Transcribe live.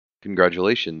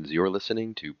Congratulations, you're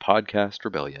listening to Podcast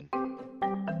Rebellion.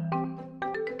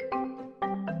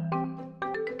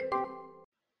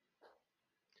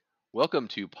 Welcome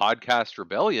to Podcast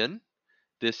Rebellion.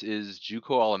 This is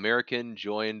Juco All American,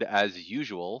 joined as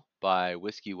usual by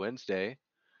Whiskey Wednesday.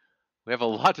 We have a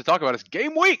lot to talk about. It's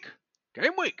game week!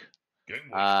 Game week! Game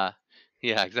week.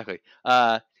 Yeah, exactly.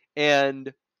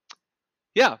 And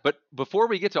yeah, but before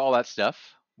we get to all that stuff,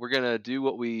 we're going to do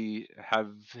what we have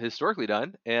historically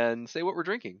done and say what we're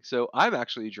drinking. So I'm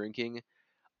actually drinking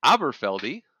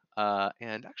Aberfeldy.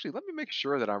 And actually, let me make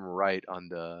sure that I'm right on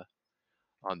the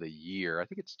year. I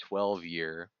think it's 12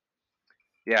 year.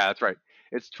 Yeah, that's right.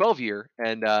 It's 12 year,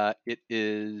 and it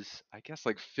is, I guess,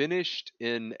 like finished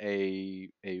in a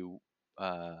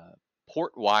uh,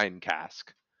 port wine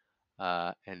cask,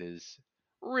 and is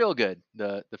real good.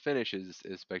 The finish is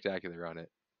spectacular on it.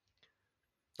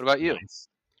 What about you? Nice.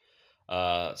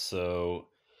 So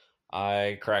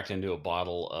I cracked into a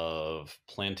bottle of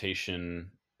Plantation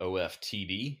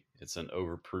OFTD. It's an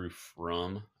overproof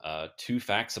rum. Two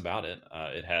facts about it: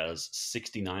 it has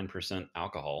 69%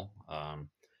 alcohol,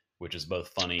 which is both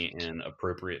funny and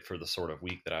appropriate for the sort of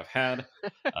week that I've had.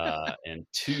 And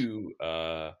two,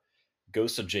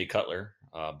 Ghost of Jay Cutler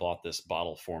bought this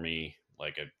bottle for me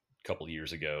like a couple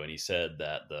years ago, and he said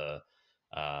that the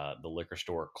liquor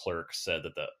store clerk said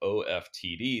that the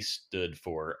OFTD stood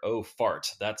for "Oh fart,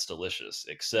 that's delicious."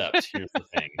 Except here's the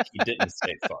thing: he didn't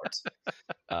say fart.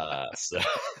 So,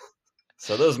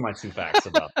 so those are my two facts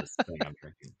about this thing I'm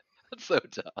drinking. That's so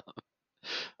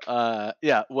dumb.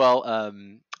 Yeah, well,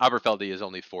 Aberfeldy is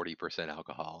only 40%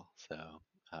 alcohol, so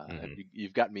Hmm. you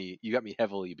got me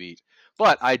heavily beat.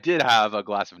 But I did have a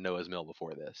glass of Noah's Mill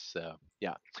before this, so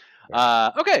yeah. Very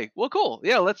nice. Okay, well, cool.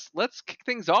 Yeah, let's kick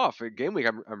things off at Game Week.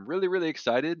 I'm really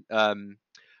excited. I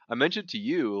mentioned to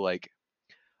you like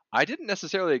I didn't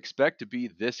necessarily expect to be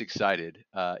this excited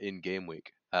in Game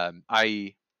Week.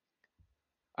 I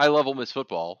love Ole Miss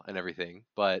football and everything,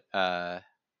 but yeah,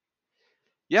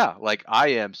 like I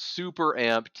am super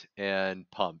amped and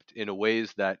pumped in a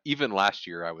ways that even last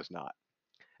year I was not.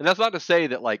 And that's not to say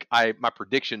that like I my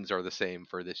predictions are the same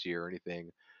for this year or anything.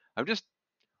 I'm just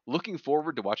looking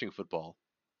forward to watching football.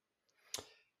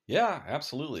 Yeah,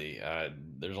 absolutely.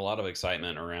 There's a lot of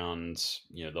excitement around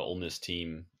the Ole Miss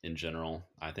team in general.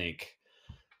 I think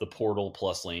the portal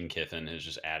plus Lane Kiffin has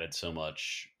just added so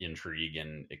much intrigue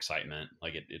and excitement.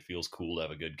 Like it feels cool to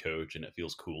have a good coach, and it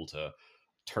feels cool to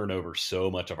turn over so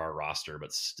much of our roster,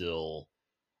 but still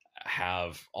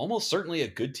have almost certainly a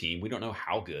good team. We don't know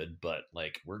how good, but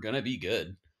like we're gonna be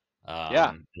good. Yeah,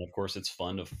 And of course, it's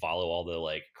fun to follow all the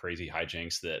like crazy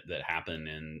hijinks that happen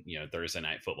in Thursday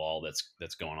night football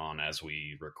that's going on as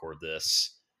we record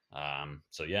this.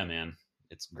 So yeah, man,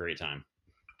 it's a great time.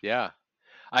 yeah.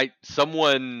 I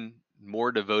someone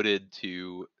more devoted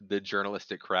to the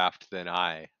journalistic craft than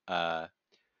I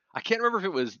can't remember if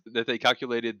it was that they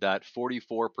calculated that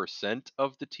 44%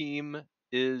 of the team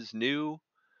is new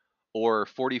or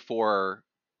 44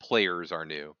 players are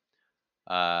new.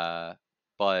 Uh,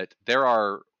 but there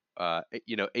are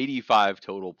 85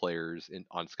 total players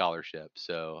on scholarship,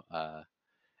 so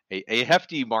a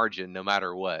hefty margin, no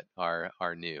matter what,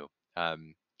 are new.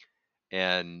 Um,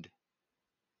 and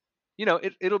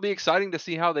it'll be exciting to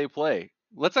see how they play.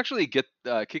 Let's actually get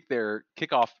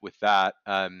kick off with that.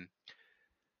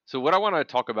 So what I want to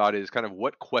talk about is kind of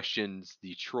what questions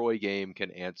the Troy game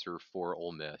can answer for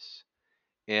Ole Miss.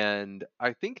 And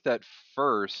I think that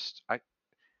first, I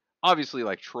obviously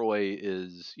like Troy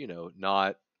is,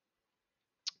 not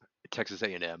Texas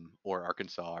A&M or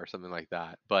Arkansas or something like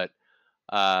that, but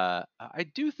I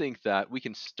do think that we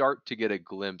can start to get a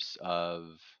glimpse of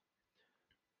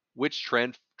which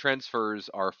transfers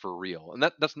are for real. And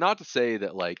that's not to say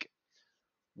that like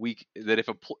that if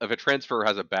a transfer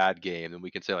has a bad game, then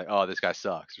we can say like, oh, this guy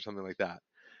sucks or something like that.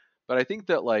 But I think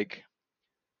that like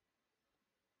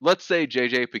let's say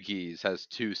JJ Pegues has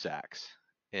 2 sacks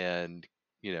and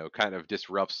kind of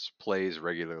disrupts plays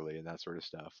regularly and that sort of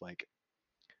stuff. Like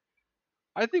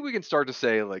I think we can start to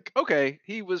say like, okay,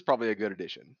 he was probably a good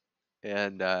addition,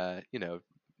 and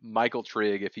Michael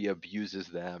Trigg if he abuses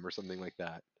them or something like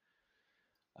that.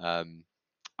 Um,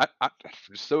 I'm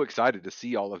just so excited to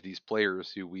see all of these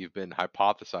players who we've been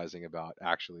hypothesizing about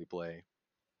actually play.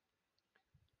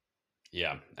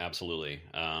 Yeah, absolutely.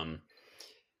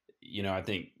 I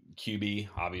think QB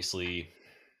obviously.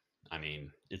 I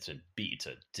mean, it's a beat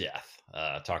to death.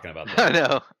 Talking about I the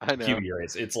know, I know. QB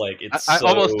rates, it's like I, it's I so.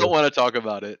 almost don't want to talk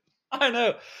about it. I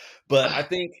know, but I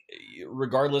think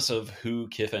regardless of who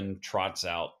Kiffin trots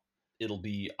out, it'll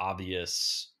be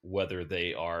obvious whether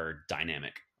they are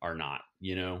dynamic or not.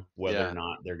 Whether or Yeah,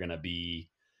 not they're going to be.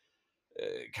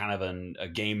 kind of a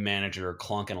game manager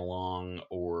clunking along,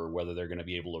 or whether they're going to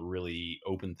be able to really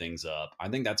open things up. I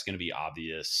think that's going to be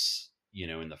obvious,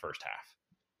 in the first half.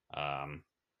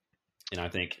 And I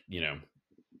think,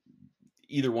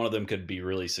 either one of them could be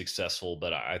really successful,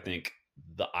 but I think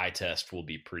the eye test will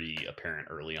be pretty apparent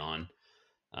early on.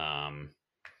 Um,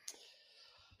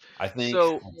 I think,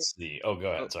 So, let's see. Oh,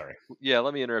 go uh, ahead. Sorry. yeah,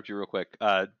 let me interrupt you real quick.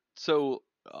 So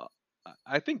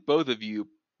I think both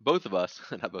of us,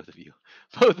 not both of you,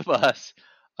 both of us,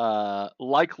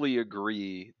 likely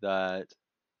agree that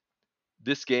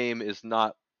this game is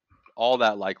not all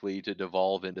that likely to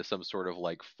devolve into some sort of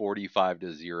like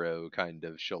 45-0 kind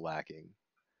of shellacking.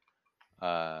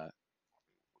 Uh,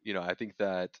 I think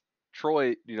that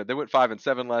Troy, they went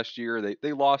 5-7 last year.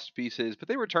 They lost pieces, but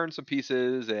they returned some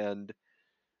pieces, and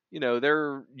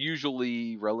they're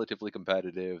usually relatively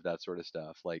competitive, that sort of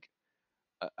stuff. Like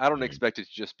I don't Mhm. expect it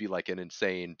to just be like an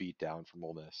insane beatdown from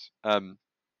Ole Miss.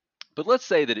 But let's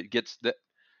say that it gets that.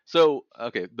 So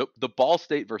okay, the Ball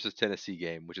State versus Tennessee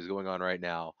game, which is going on right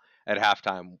now at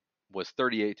halftime, was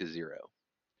 38-0.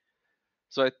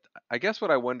 So I guess what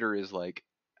I wonder is like,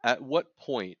 at what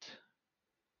point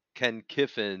can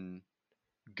Kiffin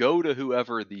go to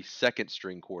whoever the second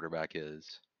string quarterback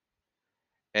is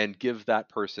and give that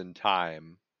person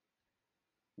time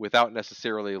without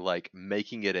necessarily like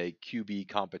making it a QB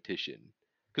competition?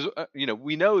 Because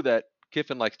we know that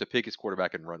Kiffin likes to pick his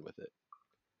quarterback and run with it,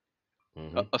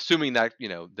 Mhm. assuming that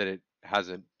that it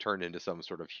hasn't turned into some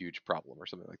sort of huge problem or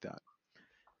something like that.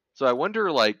 So I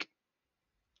wonder, like,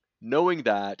 knowing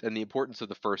that and the importance of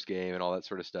the first game and all that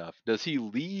sort of stuff, does he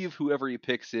leave whoever he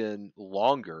picks in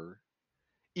longer,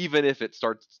 even if it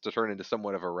starts to turn into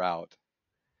somewhat of a rout,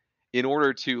 in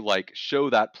order to like show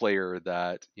that player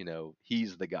that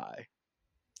he's the guy?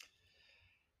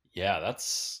 Yeah,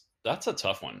 that's a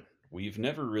tough one. We've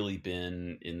never really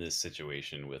been in this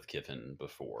situation with Kiffin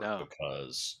before No.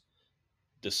 because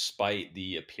despite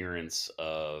the appearance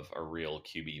of a real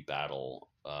QB battle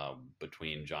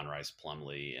between John Rice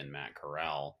Plumley and Matt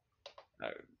Corral,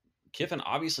 uh, Kiffin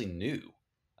obviously knew,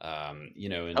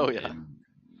 Oh and yeah.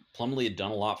 Plumlee had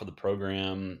done a lot for the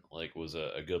program, like was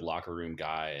a good locker room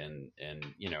guy, and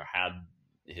had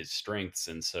his strengths,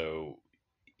 and so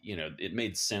it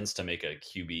made sense to make a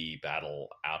QB battle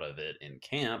out of it in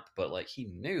camp. But like he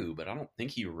knew, but I don't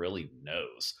think he really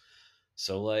knows.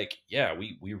 So like, yeah,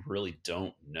 we really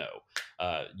don't know.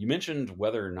 You mentioned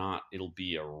whether or not it'll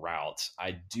be a route.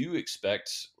 I do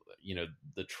expect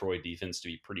the Troy defense to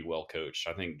be pretty well coached.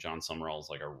 I think John Summerall is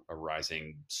like a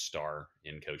rising star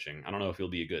in coaching. I don't know if he'll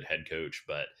be a good head coach,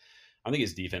 but I think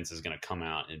his defense is going to come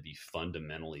out and be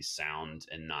fundamentally sound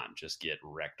and not just get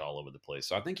wrecked all over the place.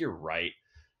 So I think you're right.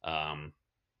 Um,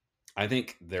 I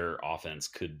think their offense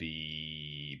could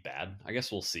be bad. I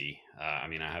guess we'll see. I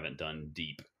mean, I haven't done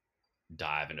deep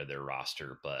dive into their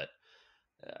roster, but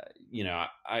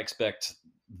I expect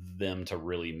them to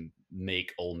really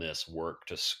make Ole Miss work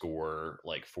to score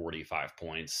like 45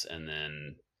 points, and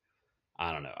then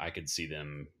I don't know. I could see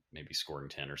them maybe scoring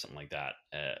 10 or something like that.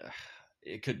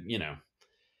 It could,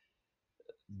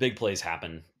 big plays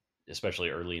happen, especially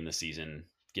early in the season,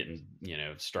 getting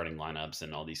starting lineups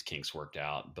and all these kinks worked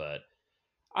out. But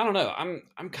I don't know.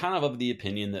 I'm kind of the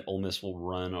opinion that Ole Miss will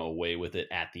run away with it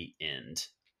at the end.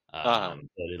 Uh-huh.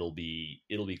 But it'll be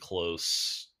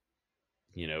close,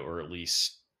 or at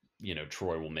least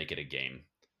Troy will make it a game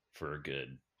for a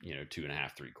good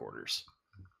 2.5 3 quarters.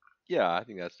 Yeah, I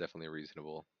think that's definitely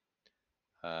reasonable.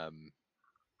 um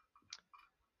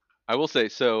I will say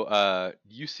so.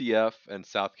 UCF and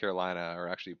South Carolina are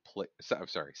actually I'm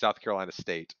sorry, South Carolina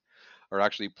State are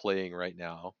actually playing right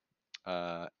now,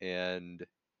 and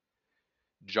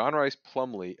John Rice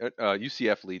Plumley,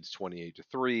 UCF leads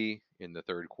 28-3 in the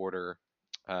third quarter.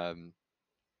 Um,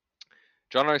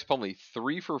 John Rice Plumley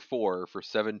 3 for 4 for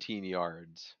 17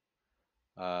 yards,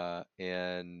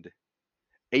 and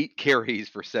 8 carries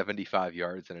for 75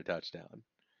 yards and a touchdown.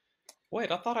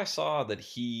 Wait, I thought I saw that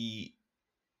he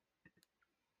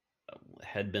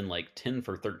had been like 10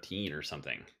 for 13 or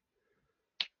something.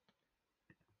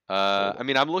 Hold I on.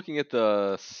 mean, I'm looking at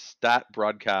the stat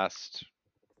broadcast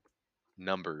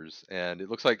numbers, and it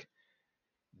looks like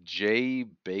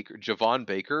Javon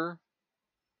Baker.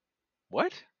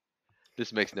 What?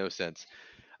 This makes no sense.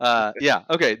 Yeah,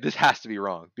 okay, this has to be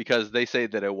wrong because they say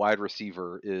that a wide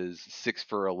receiver is 6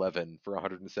 for 11 for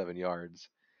 107 yards,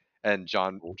 and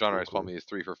Cool, John cool, Rice cool. Plumlee is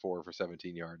 3 for 4 for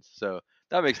 17 yards. So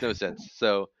that makes no sense.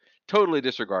 So totally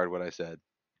disregard what I said.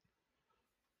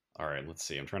 All right, let's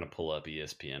see. I'm trying to pull up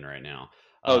ESPN right now.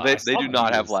 Oh, I they saw do that he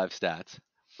not have was live stats.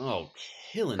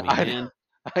 killing me, I know, man.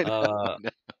 I know, I Uh, know.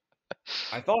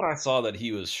 I thought I saw that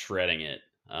he was shredding it.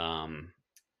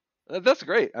 That's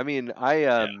great. I mean,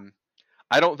 Yeah,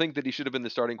 I don't think that he should have been the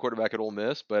starting quarterback at Ole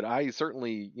Miss, but I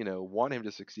certainly, want him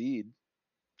to succeed.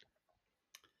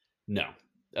 no,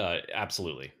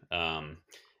 absolutely.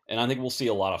 And I think we'll see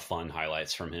a lot of fun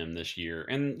highlights from him this year,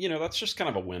 and that's just kind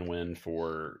of a win-win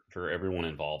for everyone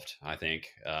involved.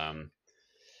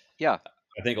 Yeah,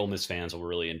 I think Ole Miss fans will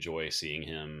really enjoy seeing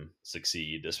him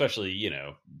succeed, especially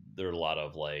there are a lot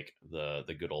of like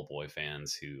the good old boy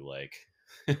fans who like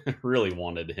really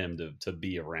wanted him to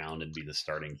be around and be the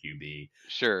starting QB.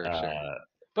 sure, sure. Uh,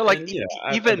 But like and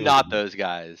I even think it'll not be those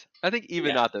guys. I think even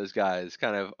yeah. not those guys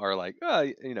kind of are like,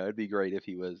 oh, it'd be great if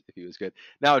he was good.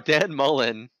 Now Dan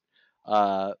Mullen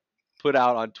uh put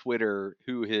out on Twitter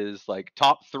who his like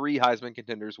top 3 Heisman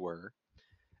contenders were.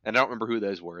 And I don't remember who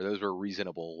those were. Those were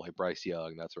reasonable, like Bryce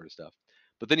Young, that sort of stuff.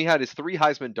 But then he had his 3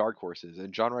 Heisman dark horses,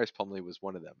 and John Rice Plumlee was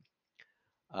one of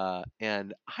them.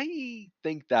 And I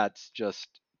think that's just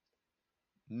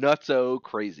nutso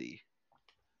crazy.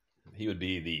 He would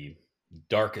be the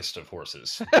darkest of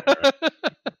horses.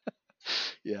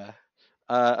 Yeah.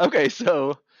 Okay,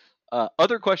 so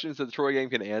other questions that the Troy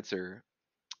game can answer.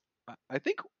 I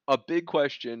think a big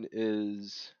question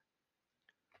is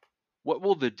what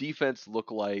will the defense look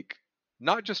like,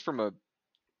 not just from a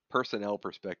personnel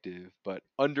perspective, but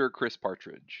under Chris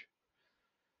Partridge?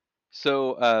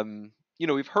 So,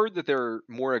 we've heard that they're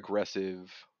more aggressive,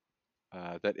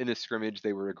 that in a scrimmage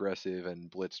they were aggressive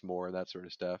and blitzed more and that sort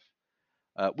of stuff.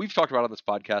 We've talked about on this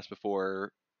podcast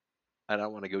before, and I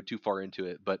don't want to go too far into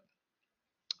it, but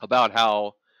about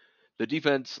how the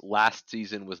defense last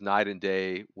season was night and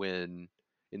day when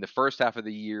in the first half of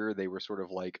the year they were sort of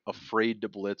like afraid to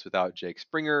blitz without Jake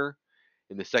Springer.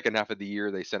 In the second half of the year,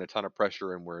 they sent a ton of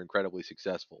pressure and were incredibly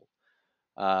successful.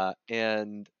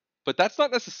 And but that's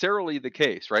not necessarily the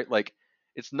case, right? Like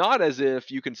it's not as if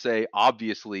you can say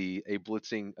obviously a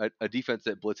defense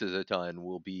that blitzes a ton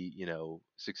will be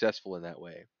successful in that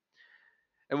way.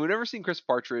 And we've never seen Chris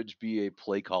Partridge be a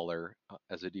play caller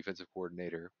as a defensive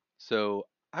coordinator. So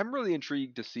I'm really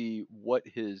intrigued to see what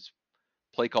his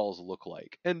play calls look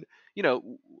like. And,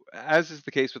 as is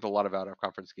the case with a lot of out of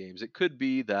conference games, it could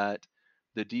be that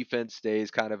the defense stays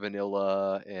kind of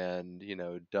vanilla and,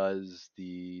 does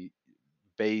the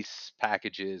base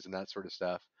packages and that sort of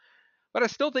stuff. But I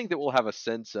still think that we'll have a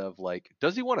sense of like,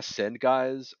 does he want to send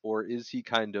guys or is he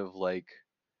kind of like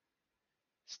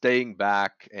staying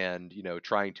back and,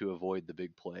 trying to avoid the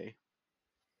big play?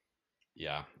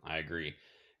 Yeah, I agree.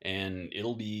 And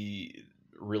it'll be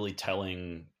really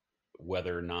telling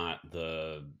whether or not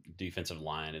the defensive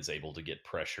line is able to get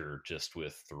pressure just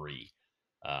with three.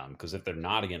 Because if they're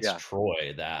not against Yeah.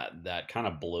 Troy, that kind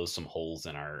of blows some holes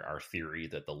in our theory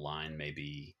that the line may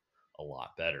be a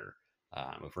lot better.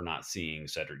 If we're not seeing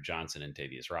Cedric Johnson and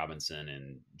Tavius Robinson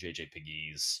and JJ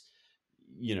Pegues,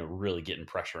 really getting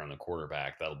pressure on the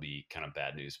quarterback, that'll be kind of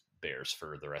bad news bears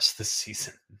for the rest of the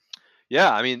season.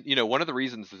 Yeah. I mean, one of the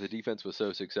reasons that the defense was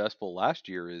so successful last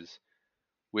year is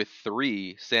with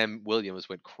 3, Sam Williams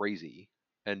went crazy.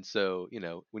 And so,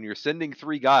 when you're sending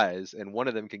 3 guys and one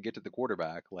of them can get to the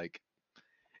quarterback, like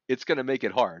it's going to make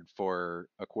it hard for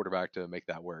a quarterback to make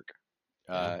that work.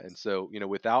 Yeah. And so,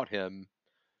 without him,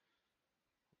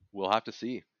 we'll have to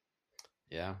see.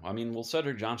 Yeah, I mean, well,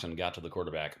 Cedric Johnson got to the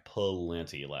quarterback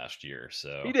plenty last year, He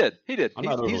so did. He did. I'm He's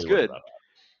not he's overly worried good. about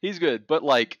that. He's good. But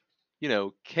like,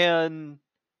 can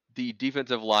the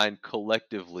defensive line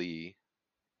collectively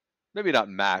maybe not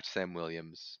match Sam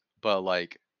Williams, but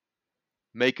like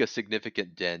make a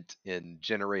significant dent in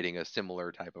generating a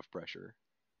similar type of pressure?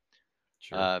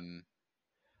 Sure. Um,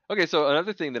 okay, so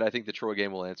another thing that I think the Troy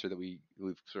game will answer that we've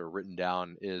sort of written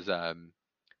down is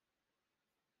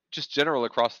just general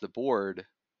across the board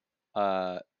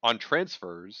on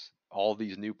transfers. All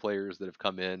these new players that have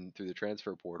come in through the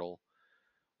transfer portal,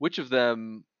 which of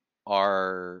them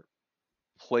are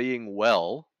playing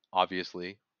well,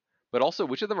 obviously, but also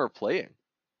which of them are playing?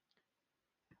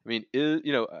 I mean,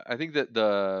 I think that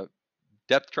the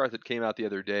depth chart that came out the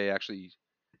other day actually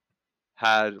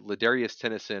had Ladarius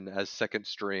Tennyson as second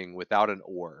string without an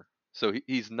or. So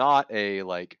he's not a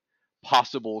like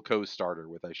possible co-starter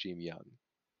with Ishim Young,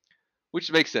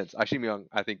 which makes sense. Ishim Young,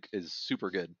 I think, is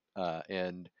super good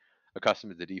and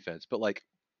accustomed to the defense. But like,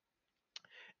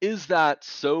 is that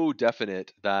so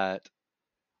definite that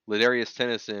Ladarius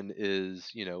Tennyson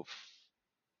is,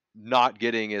 not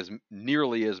getting as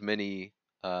nearly as many,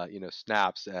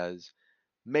 snaps as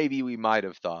maybe we might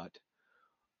have thought?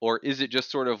 Or is it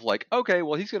just sort of like, okay,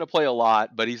 well, he's going to play a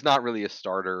lot, but he's not really a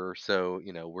starter, so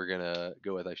we're going to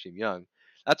go with Ishim Young.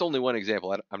 That's only one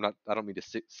example. I don't mean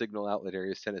to signal out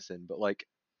Ladarius Tennyson, but like,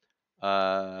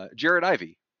 Jared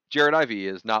Ivey. Jared Ivey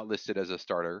is not listed as a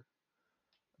starter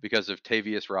because of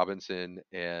Tavius Robinson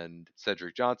and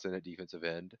Cedric Johnson at defensive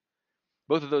end.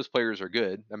 Both of those players are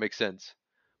good. That makes sense.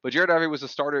 But Jared Ivey was a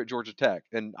starter at Georgia Tech,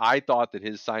 and I thought that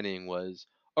his signing was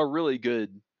a really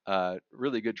good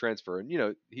transfer,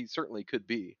 and he certainly could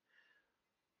be.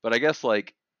 But I guess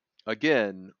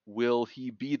again, will he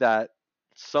be that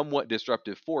somewhat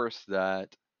disruptive force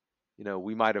that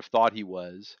we might have thought he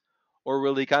was, or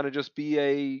will he kind of just be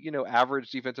a average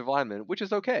defensive lineman, which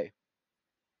is okay?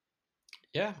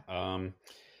 Yeah.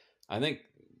 I think,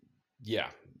 yeah,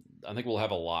 I think we'll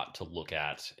have a lot to look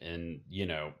at. And,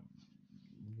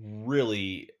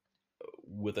 really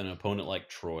with an opponent like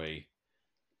Troy,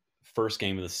 first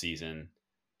game of the season,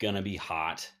 gonna be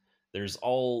hot. There's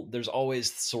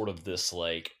always sort of this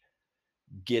like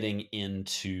getting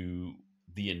into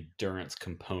the endurance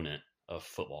component of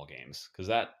football games, because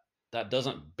that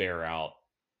doesn't bear out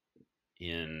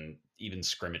in even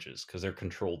scrimmages because they're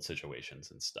controlled situations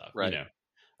and stuff, Right.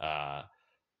 uh,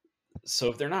 so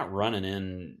if they're not running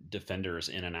in defenders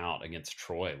in and out against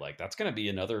Troy, like that's going to be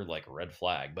another like red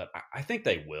flag. But I think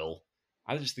they will.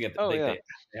 I just think Oh yeah.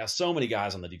 they have so many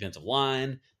guys on the defensive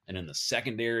line and in the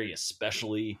secondary,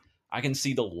 especially. I can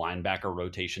see the linebacker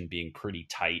rotation being pretty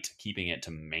tight, keeping it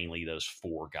to mainly those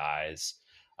four guys.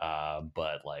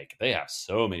 But like they have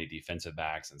so many defensive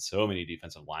backs and so many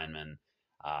defensive linemen.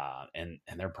 And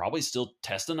they're probably still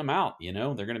testing them out. They're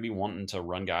going to be wanting to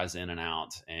run guys in and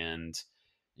out. And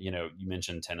you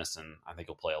mentioned Tennyson. I think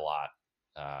he'll play a lot.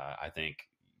 I think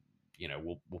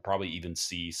we'll probably even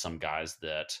see some guys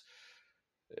that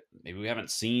maybe we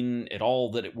haven't seen at all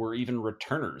that were even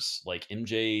returners, like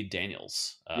MJ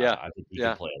Daniels. Yeah. I think he could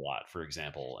Yeah. play a lot, for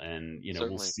example. And we'll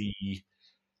Certainly. see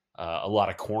a lot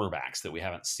of cornerbacks that we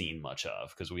haven't seen much of,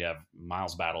 because we have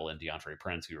Miles Battle and DeAndre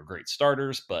Prince, who are great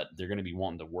starters, but they're going to be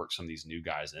wanting to work some of these new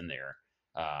guys in there.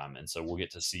 And so we'll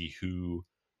get to see who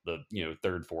the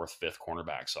third, fourth, fifth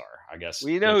cornerbacks are. I guess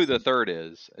We know who the third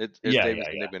is. It's yeah, Davis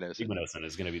yeah, yeah. Igbinosun. Igbinosun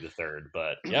is going to be the third,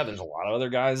 but yeah, there's a lot of other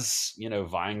guys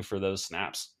vying for those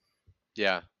snaps.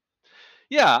 Yeah.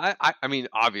 Yeah. I mean,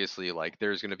 obviously,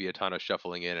 there's going to be a ton of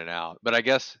shuffling in and out, but I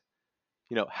guess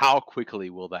how quickly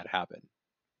will that happen?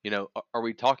 Are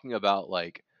we talking about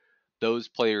those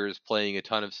players playing a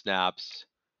ton of snaps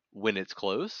when it's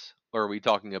close, or are we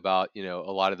talking about a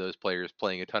lot of those players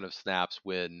playing a ton of snaps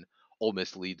when Ole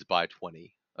Miss leads by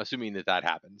 20, assuming that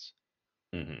happens?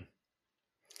 Mm-hmm.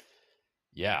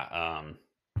 Yeah,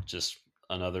 just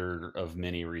another of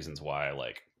many reasons why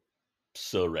I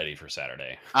so ready for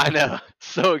Saturday. I know,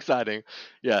 so exciting.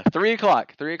 Yeah, 3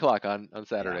 o'clock, 3 o'clock on Yeah,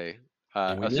 Saturday.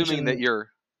 and we Assuming that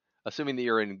mentioned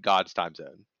you're in God's time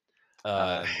zone.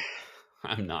 uh, Um,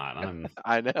 I'm not.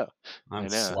 I know, I I'm know.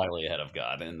 slightly ahead of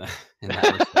God in that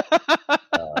respect.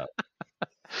 Uh,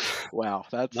 Wow,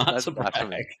 that's not that's to brag.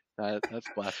 blasphemy. That's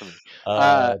blasphemy. Uh,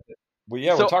 Uh, well,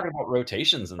 yeah, we're so talking about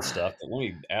rotations and stuff. But let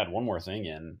me add one more thing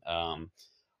in.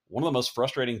 One of the most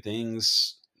frustrating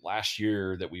things last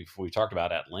year that we've talked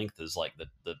about at length is like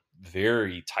the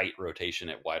very tight rotation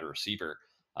at wide receiver.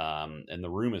 And the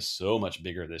room is so much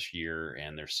bigger this year,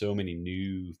 and there's so many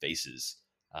new faces.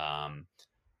 Um,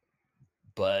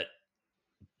 but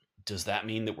does that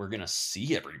mean that we're going to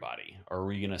see everybody? Are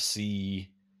we going to see,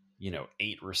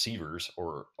 8 receivers,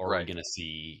 or are we right. going to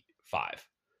see 5?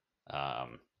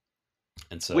 Um,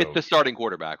 and With so, the starting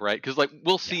quarterback, right? Because we'll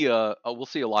yeah, see we'll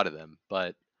see a lot of them,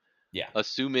 but yeah,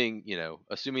 assuming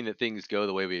that things go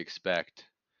the way we expect,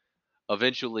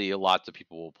 eventually lots of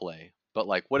people will play. But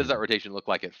what does that mhm, rotation look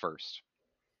like at first?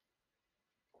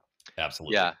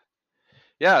 absolutely. Yeah,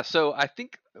 yeah. So I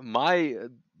think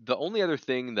the only other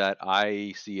thing that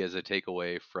I see as a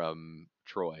takeaway from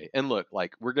Troy, and look,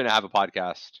 we're gonna have a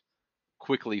podcast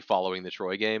quickly following the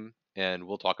Troy game, and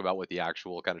we'll talk about what the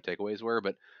actual kind of takeaways were.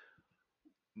 But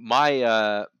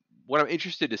my what I'm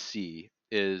interested to see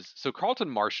is, so Carlton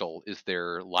Marshall is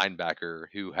their linebacker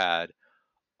who had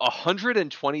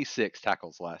 126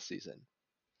 tackles last season.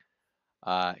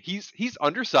 He's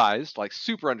undersized,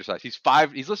 super undersized.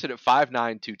 He's listed at 5'9",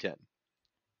 210.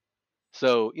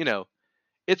 So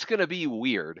it's gonna be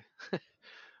weird.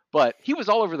 But he was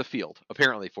all over the field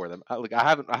apparently for them. I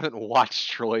haven't watched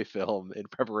Troy film in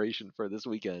preparation for this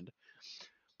weekend,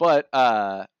 but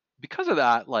because of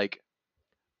that,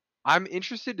 I'm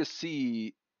interested to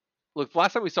see. Look,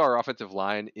 last time we saw our offensive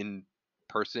line in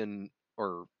person,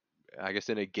 or I guess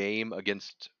in a game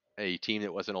against a team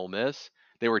that wasn't Ole Miss,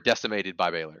 they were decimated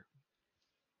by Baylor.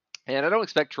 And I don't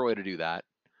expect Troy to do that.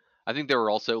 I think there were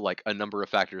also a number of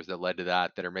factors that led to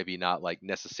that are maybe not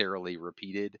necessarily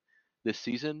repeated this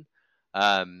season.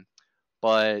 Um,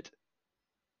 but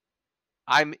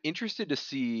I'm interested to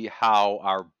see how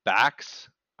our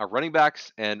running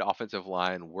backs and offensive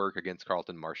line work against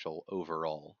Carlton Martial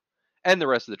overall, and the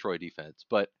rest of the Troy defense.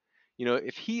 But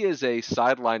if he is a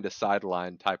sideline to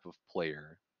sideline type of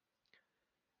player,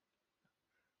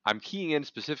 I'm keying in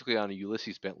specifically on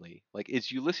Ulysses Bentley. Like,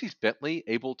 is Ulysses Bentley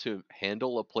able to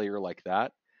handle a player like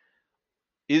that?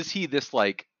 Is he this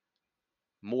like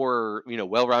more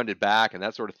well-rounded back and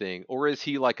that sort of thing, or is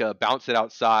he like a bounce it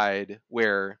outside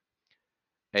where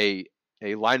a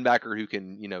a linebacker who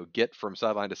can get from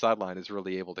sideline to sideline is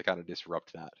really able to kind of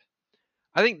disrupt that?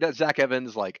 I think that Zach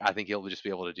Evans, like, I think he'll just be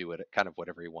able to do it kind of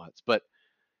whatever he wants. But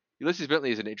Ulysses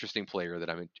Bentley is an interesting player that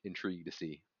I'm intrigued to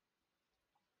see.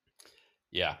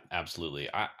 Yeah, absolutely.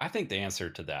 I think the answer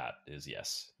to that is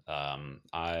yes.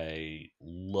 I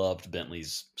loved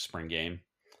Bentley's spring game.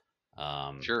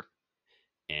 Um, Sure.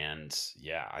 and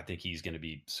yeah, I think he's going to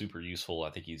be super useful.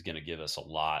 I think he's going to give us a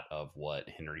lot of what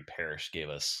Henry Parrish gave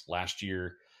us last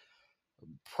year.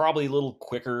 Probably a little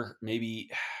quicker, maybe.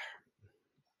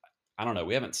 I don't know.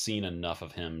 We haven't seen enough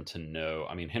of him to know.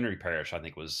 I mean, Henry Parrish, I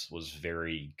think was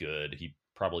very good. He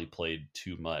probably played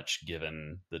too much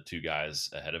given the two guys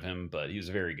ahead of him, but he was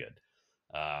very good.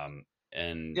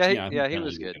 And Yeah, I think he Bentley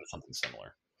was would good. give us something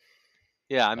similar.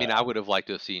 Yeah, I mean, I Uh, would have liked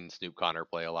to have seen Snoop Connor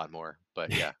play a lot more,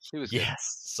 but yeah, he was good.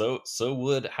 yes, so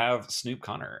would have Snoop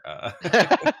Connor.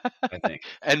 I think.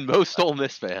 And most Ole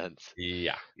Miss fans.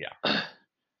 Yeah,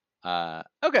 yeah,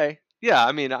 Okay, yeah,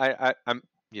 I mean, I'm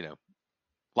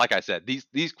like I said,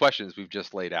 these questions we've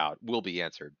just laid out will be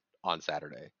answered on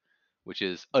Saturday, which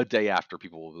is a day after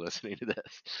people will be listening to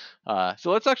this.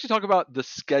 So let's actually talk about the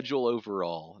schedule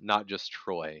overall, not just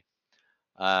Troy.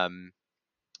 Um,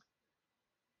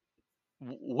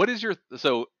 what is your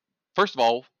so first of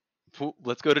all,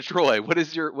 let's go to Troy. What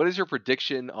is your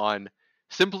prediction on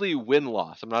simply win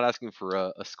loss? I'm not asking for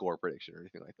a score prediction or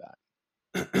anything like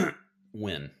that.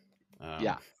 win.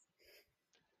 Yeah,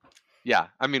 yeah.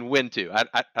 I mean win too.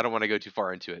 I don't want to go too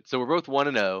far into it. So we're both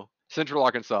 1-0. Central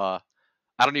Arkansas.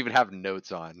 I don't even have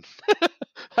notes on.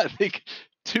 I think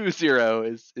 2-0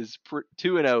 is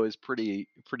 2-0 is pretty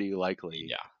likely.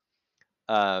 Yeah.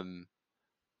 Um,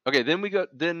 okay, then we go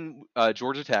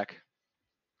Georgia Tech,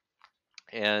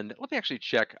 and let me actually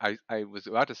check. I was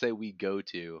about to say we go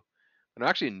to, but I'm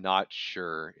actually not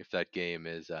sure if that game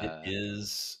is. It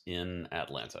is in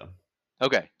Atlanta.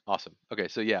 Okay, awesome. Okay,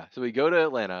 so yeah, so we go to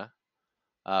Atlanta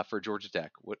for Georgia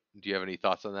Tech. What do you have any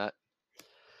thoughts on that?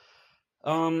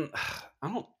 Um, I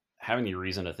don't have any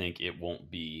reason to think it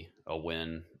won't be a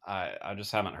win. I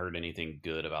just haven't heard anything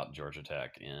good about Georgia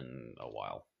Tech in a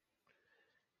while.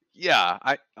 Yeah,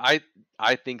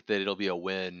 I think that it'll be a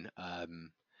win.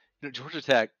 Georgia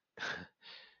Tech.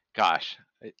 Gosh,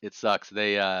 it sucks.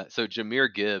 They so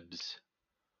Jameer Gibbs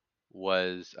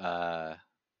was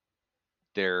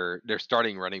their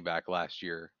starting running back last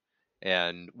year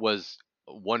and was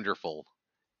wonderful,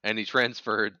 and he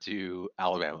transferred to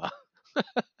Alabama.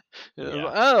 Yeah,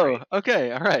 Oh, right.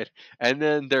 okay, all right. And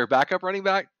then their backup running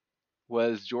back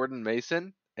was Jordan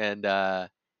Mason, and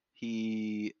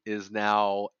he was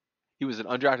an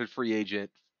undrafted free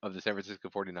agent of the San Francisco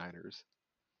 49ers.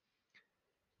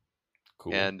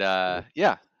 Cool. And Cool.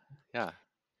 yeah, yeah.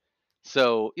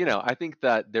 So, I think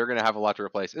that they're going to have a lot to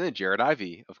replace. And then Jared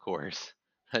Ivey, of course,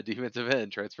 a defensive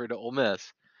end, transferred to Ole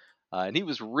Miss. And he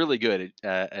was really good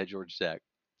at Georgia Tech.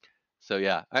 So,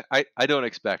 yeah, I don't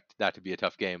expect that to be a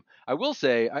tough game. I will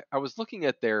say, I was looking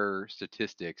at their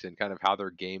statistics and kind of how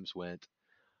their games went.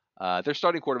 Their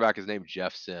starting quarterback is named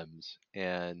Jeff Sims,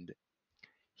 and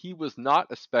he was not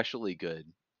especially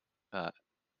good. Uh,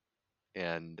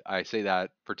 and I say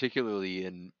that particularly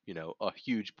in, a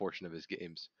huge portion of his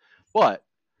games. But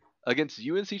against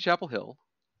UNC Chapel Hill,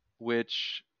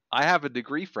 which I have a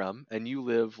degree from, and you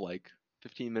live like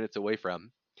 15 minutes away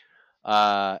from.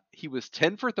 He was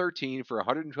 10 for 13 for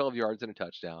 112 yards and a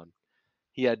touchdown.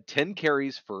 He had 10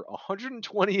 carries for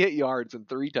 128 yards and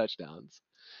 3 touchdowns.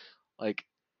 Like,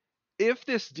 if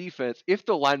if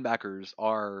the linebackers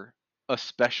are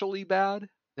especially bad,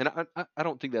 and I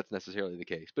don't think that's necessarily the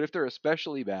case, but if they're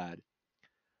especially bad,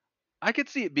 I could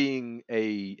see it being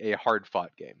a hard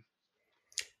fought game.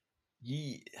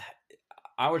 Ye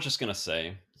I was just gonna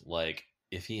say, like,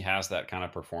 if he has that kind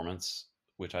of performance,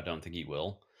 which I don't think he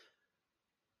will,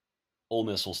 Ole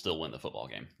Miss will still win the football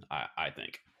game. I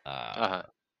think. Uh huh.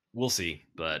 We'll see,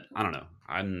 but I don't know.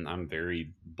 I'm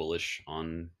very bullish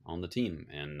on the team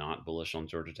and not bullish on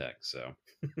Georgia Tech. So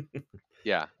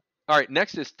Yeah. All right.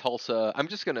 Next is Tulsa. I'm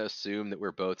just gonna assume that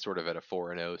we're both sort of at a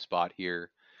 4-0 spot here.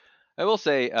 I will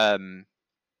say,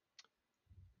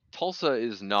 Tulsa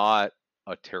is not.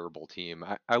 a terrible team.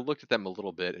 I looked at them a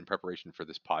little bit in preparation for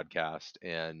this podcast,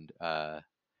 and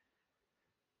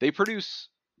they produce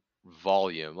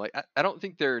volume. Like I don't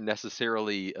think they're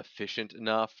necessarily efficient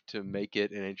enough to make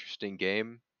it an interesting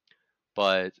game,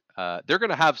 but they're going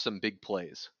to have some big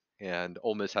plays, and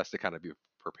Ole Miss has to kind of be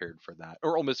prepared for that.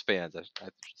 Or Ole Miss fans, I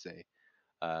should say,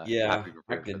 have to Yeah, be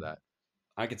prepared for that.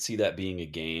 I could see that being a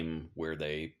game where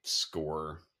they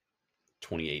score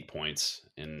 28 points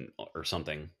or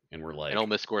something, and we're And Ole like,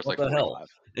 Miss scores what like the hell?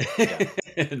 45. Yeah,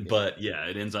 yeah, But yeah,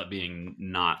 it ends up being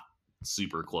not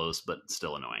super close, but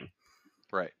still annoying.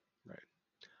 right,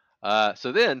 right.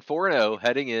 So then 4-0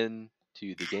 heading in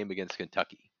to the game against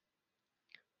Kentucky.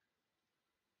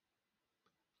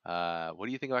 What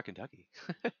do you think about Kentucky?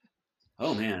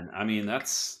 Oh man, I mean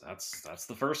that's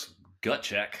the first gut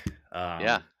check.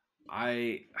 Yeah,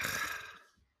 I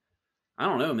I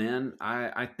don't know, man.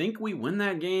 I think we win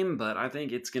that game, but I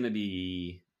think it's going to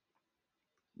be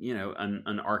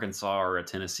an Arkansas or a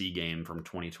Tennessee game from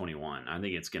 2021. I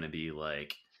think it's going to be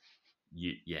like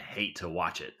you hate to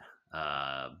watch it,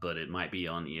 but it might be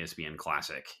on ESPN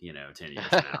Classic, 10 years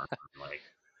from now. Like,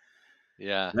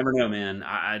 yeah, never know, man.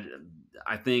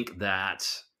 I think that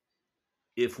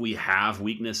if we have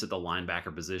weakness at the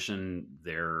linebacker position,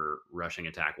 their rushing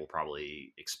attack will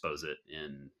probably expose it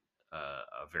in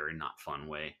a very not fun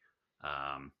way.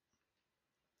 Um,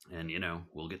 and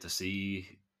we'll get to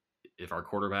see if our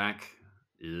quarterback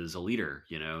is a leader.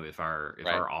 If right.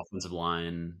 our offensive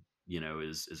line,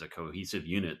 is a cohesive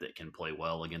unit that can play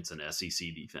well against an SEC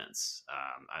defense.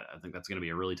 I think that's going to be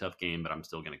a really tough game, but I'm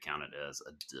still going to count it as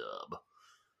a dub.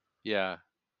 Yeah.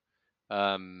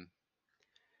 Um,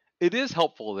 it is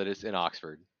helpful that it's in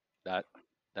Oxford. That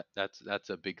that's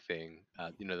a big thing.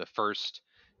 The first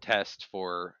test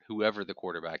for whoever the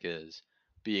quarterback is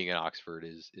being in Oxford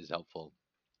is helpful.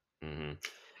 Mm-hmm.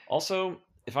 Also,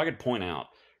 if I could point out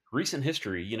recent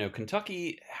history,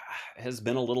 Kentucky has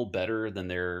been a little better than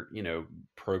their,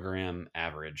 program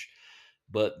average,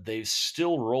 but they've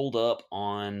still rolled up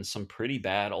on some pretty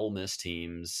bad Ole Miss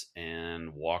teams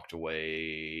and walked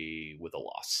away with a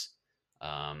loss.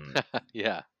 Um,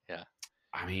 Yeah, yeah,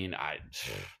 I mean,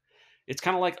 it's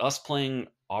kind of like us playing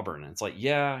Auburn. It's like,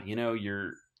 yeah, you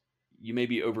may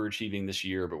be overachieving this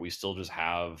year, but we still just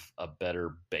have a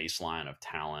better baseline of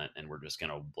talent, and we're just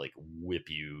gonna like whip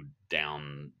you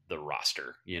down the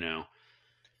roster.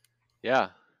 yeah.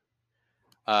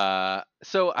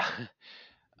 So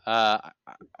I-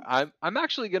 I'm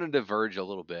actually going to diverge a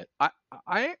little bit. I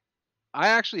I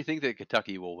actually think that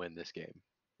Kentucky will win this game.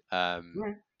 Um,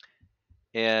 Right.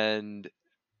 and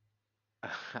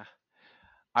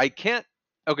I can't.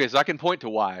 Okay, so I can point to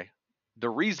why. The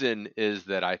reason is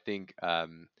that I think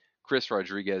Chris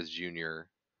Rodriguez Jr.,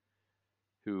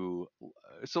 who,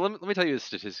 so let me tell you his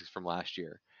statistics from last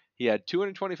year. He had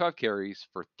 225 carries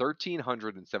for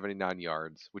 1,379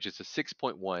 yards, which is a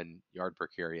 6.1 yard per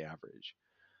carry average.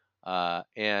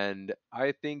 And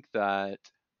I think that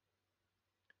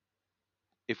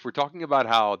if we're talking about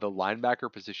how the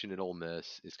linebacker position at Ole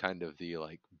Miss is kind of the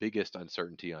like biggest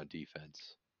uncertainty on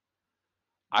defense,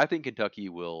 I think Kentucky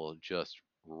will just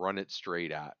run it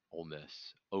straight at Ole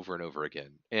Miss over and over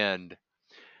again. And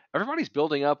everybody's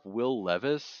building up Will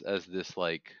Levis as this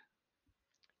like,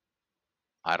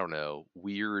 I don't know,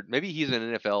 weird. Maybe he's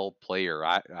an NFL player.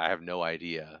 I have no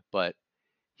idea, but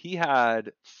he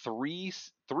had three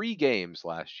games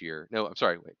last year. No, I'm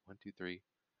sorry. Wait, one, two, three,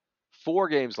 4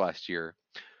 games last year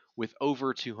with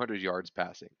over 200 yards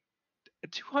passing.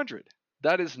 200.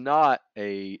 That is not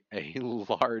a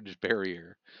large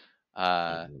barrier.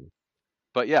 Uh, Mhm.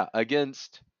 but yeah,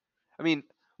 against, I mean,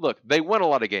 look, they won a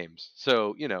lot of games,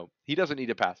 so he doesn't need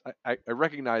to pass. I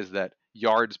recognize that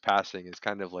yards passing is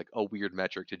kind of like a weird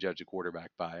metric to judge a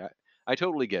quarterback by. I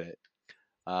totally get it.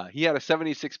 He had a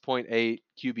 76.8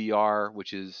 QBR,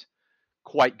 which is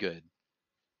quite good,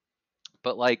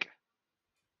 but like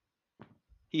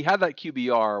he had that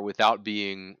QBR without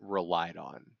being relied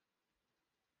on.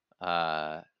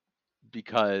 Uh,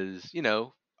 because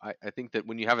I think that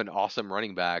when you have an awesome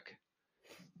running back,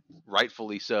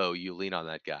 rightfully so, you lean on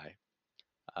that guy.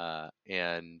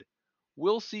 And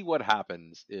we'll see what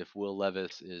happens if Will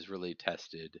Levis is really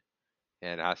tested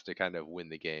and has to kind of win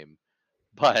the game.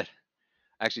 But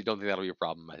I actually don't think that'll be a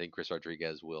problem. I think Chris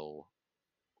Rodriguez will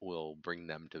bring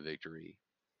them to victory.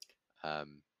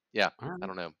 Yeah, All I right.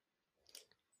 don't know.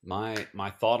 My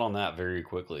thought on that very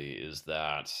quickly is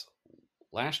that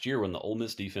last year when the Ole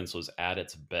Miss defense was at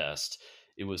its best,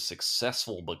 it was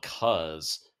successful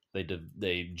because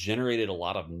they generated a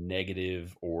lot of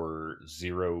negative or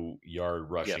 0 yard Yes.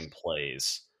 rushing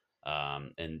plays,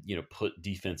 and put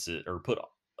defenses or put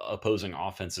opposing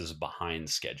offenses behind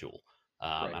schedule.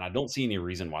 Right. And I don't see any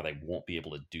reason why they won't be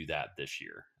able to do that this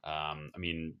year. I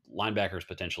mean, linebackers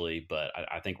potentially, but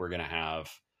I think we're going to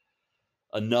have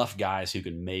enough guys who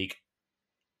can make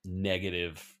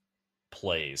negative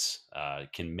plays,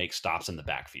 can make stops in the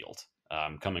backfield,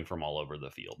 coming from all over the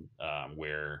field,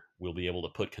 where we'll be able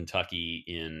to put Kentucky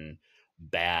in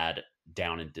bad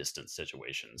down and distance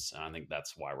situations. And I think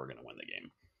that's why we're going to win the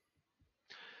game.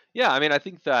 Yeah, I mean, I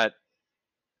think that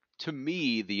to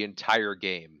me, the entire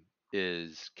game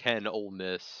is, can Ole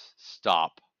Miss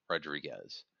stop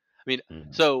Rodriguez? I mean,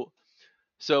 Mhm.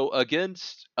 so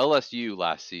against LSU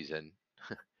last season,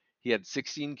 he had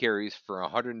 16 carries for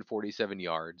 147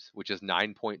 yards, which is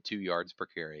 9.2 yards per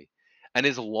carry, and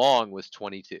his long was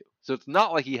 22. So it's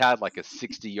not like he had like a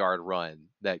 60-yard run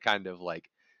that kind of like,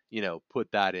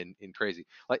 put that in crazy.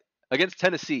 Like against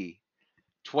Tennessee,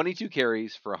 22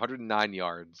 carries for 109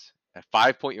 yards at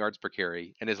 5 yards per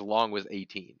carry, and his long was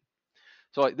 18.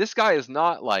 So like this guy is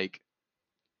not like,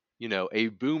 a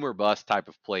boom or bust type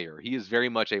of player. He is very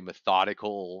much a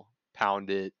methodical, pound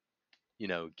it,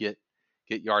 get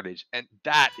yardage, and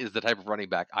that is the type of running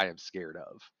back I am scared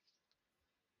of.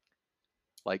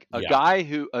 Like Yeah,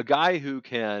 a guy who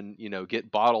can, get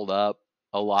bottled up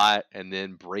a lot and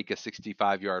then break a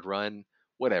 65-yard run,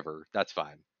 whatever, that's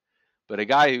fine. But a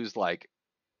guy who's like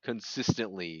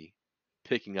consistently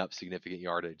picking up significant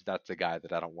yardage, that's a guy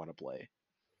that I don't want to play.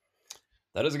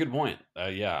 that is a good point.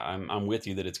 Yeah, I'm with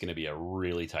you that it's going to be a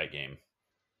really tight game.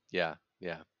 Yeah,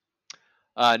 yeah.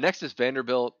 Next is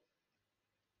Vanderbilt.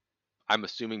 I'm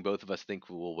assuming both of us think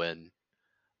we will win.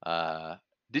 Uh,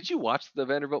 did you watch the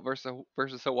Vanderbilt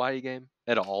versus Hawaii game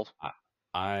at all?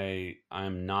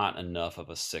 I'm not enough of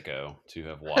a sicko to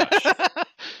have watched.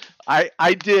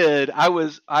 I did. I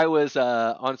was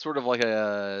on sort of like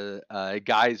a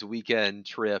guys weekend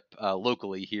trip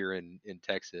locally here in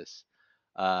Texas,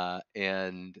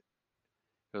 and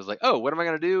it was like, oh, what am I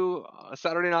gonna do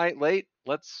Saturday night late?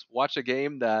 Let's watch a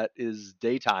game that is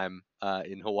daytime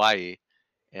in Hawaii,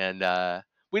 and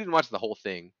we didn't watch the whole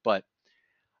thing, but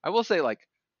I will say like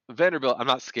Vanderbilt. I'm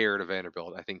not scared of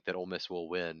Vanderbilt. I think that Ole Miss will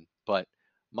win, but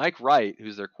Mike Wright,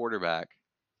 who's their quarterback,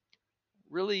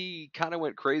 really kind of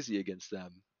went crazy against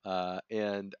them.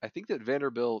 And I think that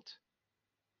Vanderbilt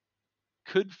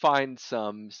could find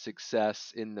some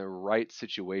success in the right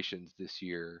situations this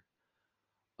year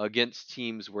against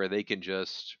teams where they can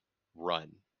just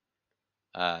run.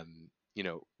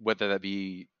 Whether that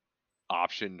be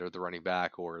optioned or the running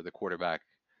back or the quarterback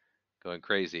going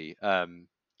crazy. I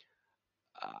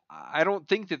don't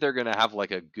think that they're going to have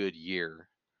like a good year,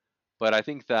 but I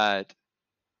think that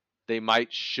they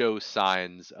might show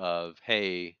signs of,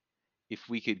 hey, if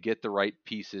we could get the right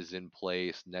pieces in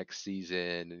place next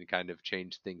season and kind of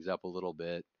change things up a little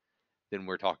bit, then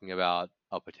we're talking about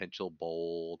a potential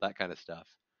bowl, that kind of stuff.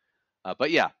 But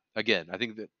yeah, again, I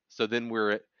think that so. Then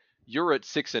you're at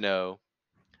 6-0.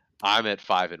 I'm at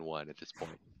 5-1 at this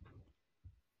point.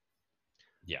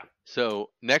 Yeah, So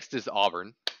next is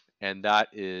Auburn, and that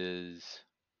is,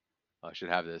 I should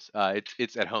have this.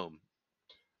 It's at home.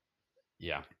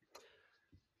 yeah.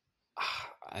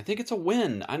 I think it's a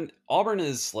win. Auburn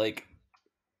is like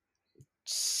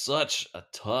such a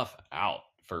tough out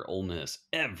for Ole Miss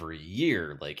every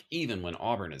year. Like even when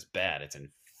Auburn is bad, it's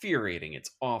infuriating.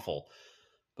 It's awful.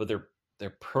 But their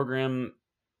program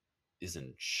is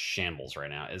in shambles right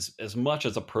now. As much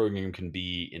as a program can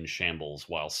be in shambles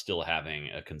while still having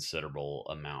a considerable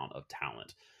amount of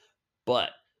talent. But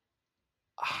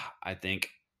I think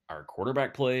our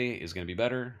quarterback play is going to be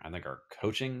better. I think our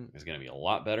coaching is going to be a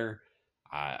lot better.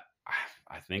 I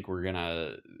I think we're going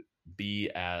to be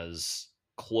as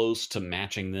close to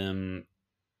matching them,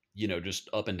 just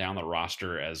up and down the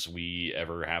roster as we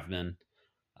ever have been.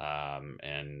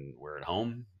 And we're at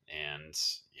home, and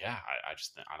yeah, I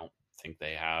just I don't think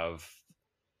they have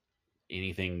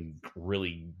anything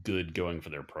really good going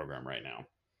for their program right now.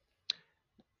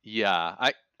 Yeah,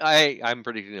 I'm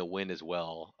predicting a win as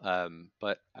well.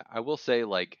 But I will say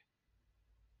like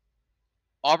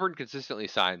Auburn consistently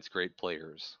signs great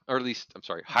players, or at least I'm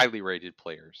sorry, highly rated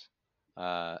players.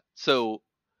 So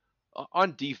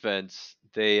on defense,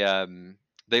 they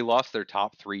lost their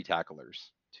top three tacklers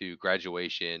to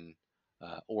graduation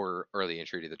or early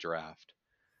entry to the draft.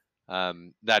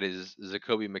 That is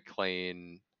Zacoby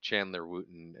McClain, Chandler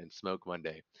Wooten, and Smoke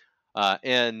Monday.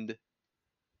 And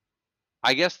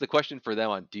I guess the question for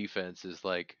them on defense is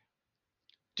like,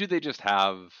 do they just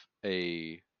have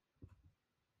a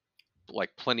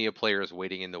like plenty of players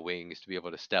waiting in the wings to be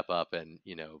able to step up and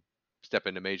step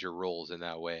into major roles in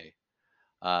that way?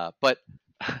 But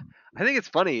I think it's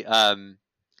funny.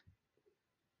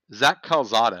 Zach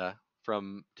Calzada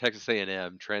from Texas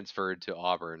A&M transferred to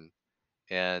Auburn,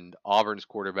 and Auburn's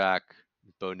quarterback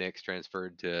Bo Nix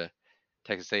transferred to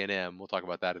Texas A&M. We'll talk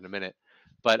about that in a minute.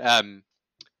 But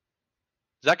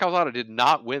Zach Calzada did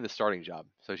not win the starting job,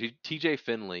 so TJ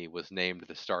Finley was named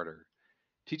the starter.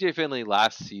 TJ Finley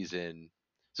last season,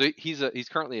 so he's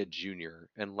currently a junior,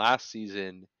 and last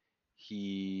season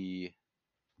he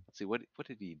let's see what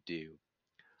did he do?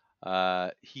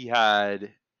 He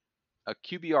had a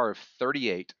QBR of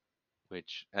 38,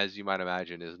 which, as you might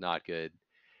imagine, is not good.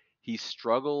 He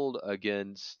struggled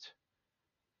against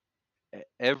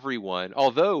everyone,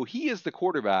 although he is the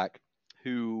quarterback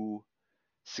who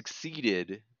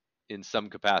succeeded in some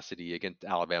capacity against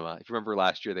Alabama. If you remember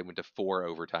last year, they went to 4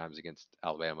 overtimes against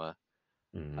Alabama,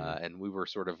 and we were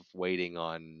sort of waiting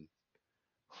on,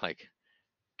 like,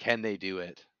 can they do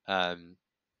it?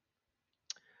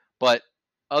 But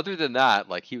other than that,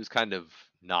 like, he was kind of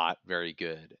not very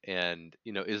good, and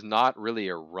is not really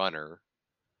a runner.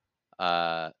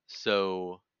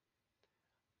 So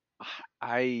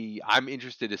I'm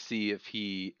interested to see if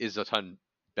he is a ton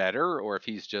better or if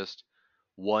he's just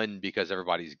won because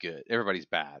everybody's good, everybody's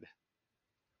bad.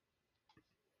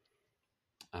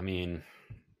 I mean,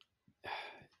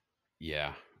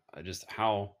 yeah, I just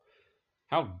how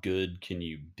good can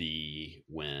you be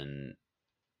when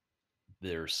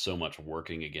there's so much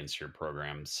working against your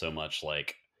program, so much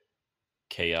like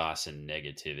chaos and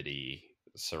negativity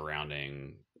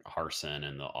surrounding Harsin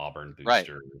and the Auburn Right.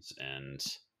 boosters, and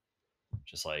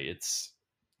just like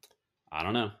I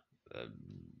don't know. Uh,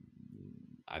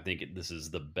 I think this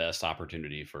is the best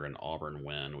opportunity for an Auburn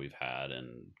win we've had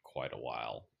in quite a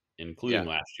while, including Yeah.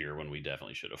 last year when we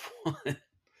definitely should have won.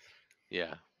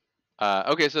 Yeah.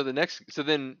 Okay.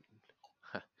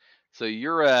 So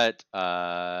you're at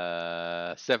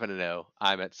 7-0.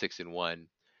 I'm at 6-1.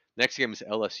 Next game is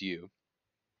LSU,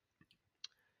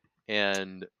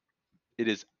 and it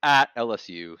is at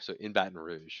LSU, so in Baton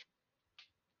Rouge.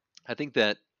 I think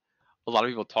that a lot of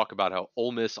people talk about how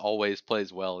Ole Miss always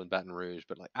plays well in Baton Rouge,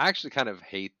 but like I actually kind of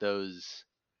hate those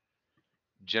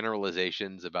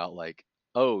generalizations about, like,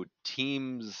 oh,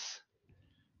 teams,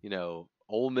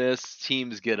 Ole Miss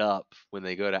teams get up when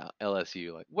they go to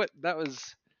LSU. Like, what? That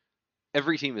was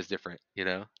every team is different.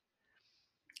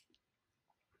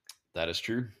 That is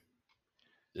true.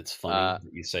 It's Uh, funny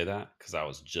that you say that because I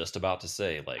was just about to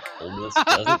say, like, Ole Miss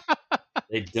doesn't,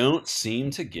 they don't seem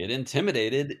to get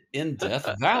intimidated in Death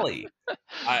Valley.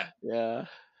 I yeah.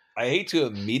 I hate to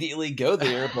immediately go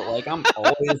there, but like I'm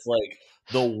always like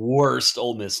the worst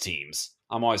Ole Miss teams.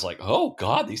 I'm always like, oh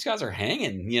God, these guys are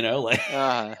hanging, like,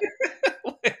 Uh,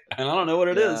 and I don't know what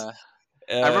it is.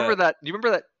 yeah. I Uh, remember that. Do you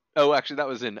remember that? Oh, actually, that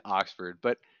was in Oxford,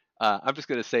 but I'm just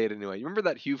gonna say it anyway. You remember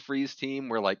that Hugh Freeze team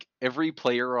where, like, every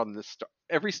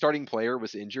starting player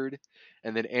was injured,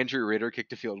 and then Andrew Ritter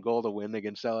kicked a field goal to win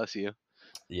against LSU?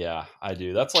 yeah, I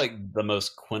do. That's like the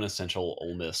most quintessential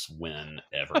Ole Miss win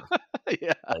ever.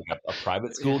 Yeah. Like a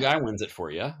private school Yeah. guy wins it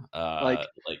for you. Like,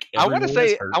 Like I want to everyone is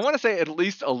say hurt. I want to say at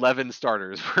least 11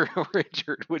 starters were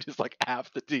injured, which is like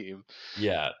half the team.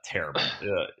 Yeah, terrible.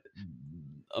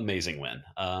 Amazing win.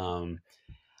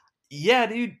 Yeah,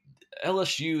 dude,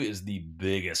 LSU is the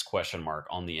biggest question mark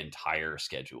on the entire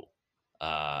schedule.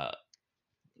 Uh,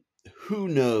 who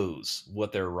knows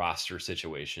what their roster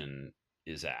situation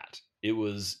is at? It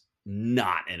was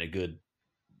not in a good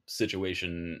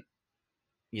situation,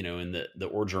 in the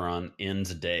Orgeron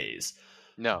ends days.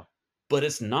 No. But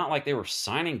it's not like they were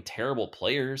signing terrible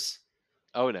players.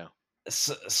 Oh no.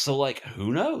 So like,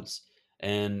 who knows?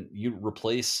 And you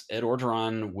replace Ed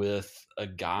Orgeron with a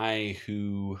guy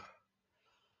who,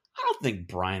 I don't think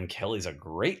Brian Kelly's a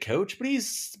great coach, but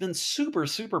he's been super,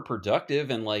 super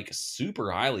productive and like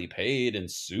super highly paid and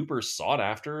super sought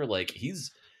after. Like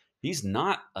he's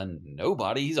not a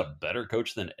nobody. He's a better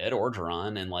coach than Ed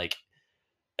Orgeron, and like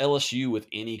LSU with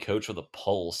any coach with a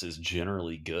pulse is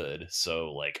generally good.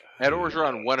 So like, Ed who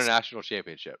Orgeron won a knows? national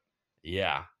championship.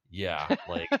 Yeah,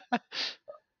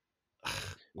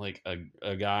 like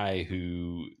a guy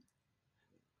who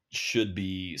should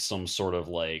be some sort of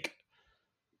like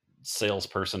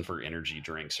salesperson for energy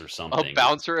drinks or A something.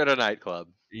 bouncer at a nightclub.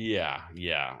 Yeah, like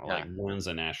Yeah. wins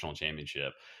a national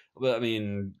championship. But I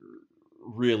mean,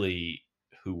 really,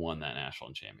 who won that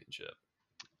national championship?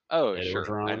 Oh, Ed sure.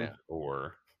 I Orgeron know.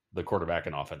 or the quarterback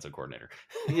and offensive coordinator?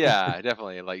 Yeah,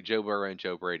 definitely. Like Joe Burrow and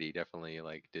Joe Brady definitely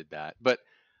like did that. But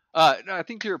no, I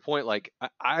think to your point, like I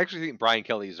actually think Brian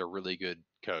Kelly is a really good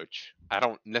coach. I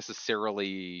don't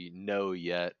necessarily know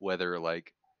yet whether,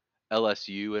 like,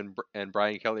 LSU and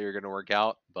Brian Kelly are going to work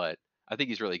out, but I think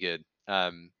he's really good.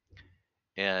 And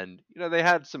they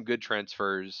had some good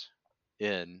transfers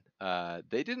in,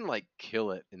 they didn't like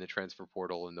kill it in the transfer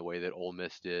portal in the way that Ole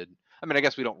Miss did. I mean, I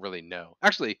guess we don't really know.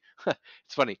 Actually,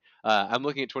 it's funny. I'm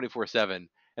looking at 24/7,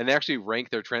 and they actually rank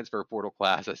their transfer portal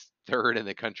class as third in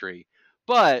the country,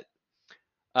 but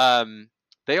um,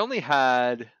 they only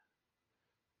had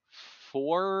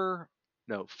four,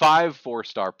 no, five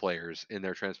four-star players in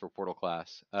their transfer portal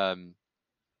class,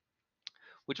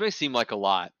 which may seem like a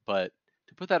lot, but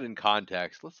to put that in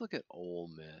context, let's look at Ole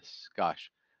Miss.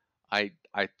 Gosh, I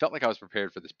felt like I was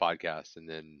prepared for this podcast, and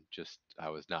then just I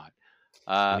was not.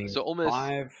 I mean, So Ole Miss,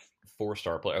 5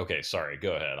 4-star play. Okay, sorry.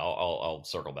 Go ahead. I'll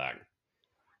circle back.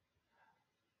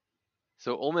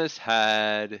 so Ole Miss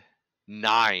had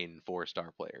nine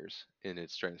four-star players in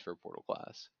its transfer portal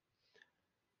class,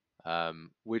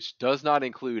 which does not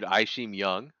include Aishim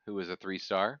Young, who was a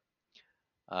three-star,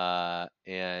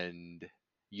 and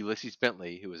Ulysses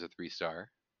Bentley, who was a three-star.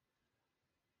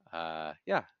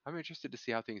 Yeah, I'm interested to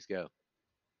see how things go.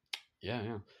 Yeah,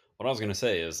 yeah. What I was gonna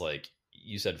say is like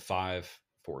you said 5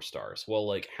 4-stars. Well,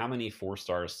 like how many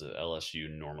 4-stars does LSU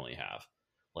normally have?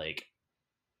 Like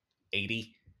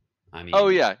 80? I Oh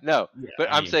mean, yeah, no, yeah.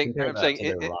 but I mean, compare I'm that saying to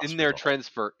their in roster as their a whole.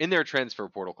 transfer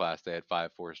portal class, they had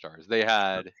five four-stars. They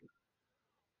had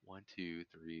one, two,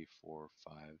 three, four,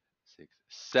 five, six,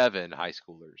 seven high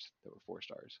schoolers that were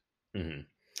four-stars. Mhm.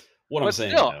 What I'm But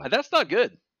saying still, though, that's not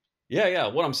good. yeah, yeah.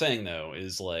 What I'm saying though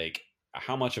is like,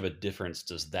 how much of a difference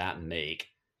does that make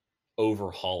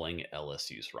overhauling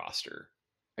LSU's roster?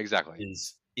 Exactly.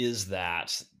 Is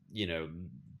that, you know,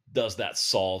 does that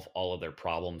solve all of their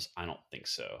problems? I don't think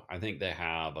so. I think they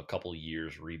have a couple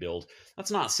years rebuild.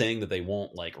 That's not saying that they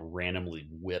won't like randomly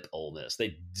whip Ole Miss.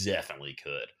 They definitely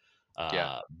could.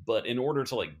 Yeah. But in order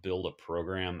to like build a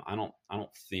program, I don't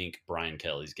think Brian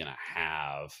Kelly's gonna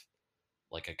have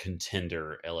like a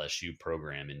contender LSU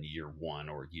program in year one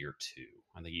or year two.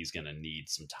 I think he's gonna need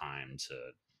some time to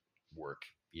work,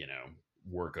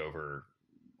 work over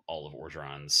all of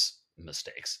Orgeron's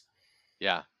mistakes.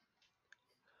 Yeah.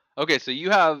 Okay, so you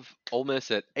have Ole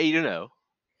Miss at 8-0.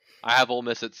 I have Ole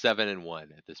Miss at 7-1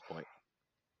 at this point.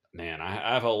 Man, I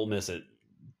have Ole Miss at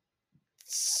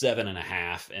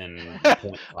 7.5 and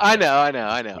point I five. know, I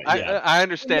know. Yeah, I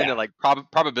understand yeah, that like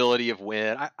probability of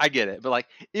win. I get it, but like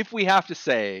if we have to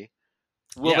say,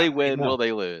 will they yeah. Eight win? no, Will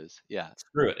they lose? Yeah,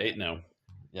 screw it. 8-0.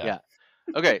 Yeah, yeah.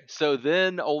 Okay, so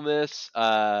then Ole Miss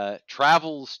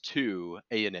travels to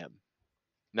A&M,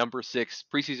 number six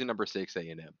preseason number six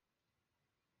A&M.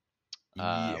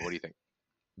 yeah. What do you think?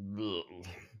 Ugh.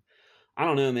 I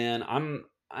don't know, man. I'm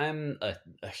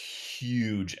a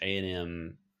huge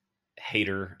A&M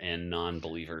hater and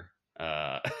non-believer.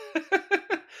 Because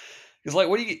like,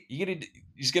 what are you gonna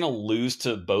you're just gonna lose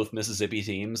to both Mississippi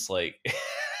teams, like,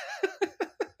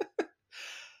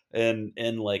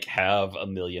 and like have a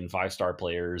million 5-star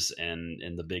players and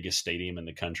in the biggest stadium in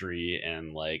the country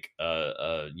and like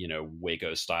a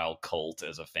Waco style cult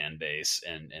as a fan base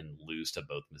and lose to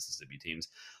both Mississippi teams.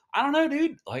 I don't know,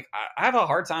 dude. Like I have a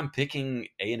hard time picking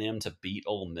A&M to beat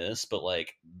Ole Miss, but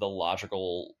like the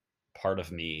logical part of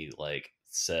me like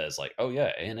says like, oh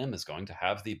yeah, A&M is going to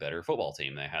have the better football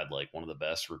team. They had like one of the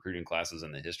best recruiting classes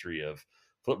in the history of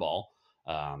football.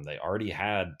 They already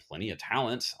had plenty of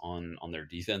talent on their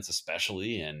defense,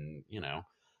 especially, and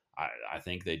I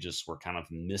think they just were kind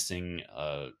of missing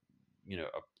a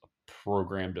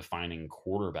program defining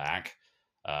quarterback,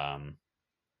 um,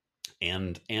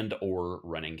 and or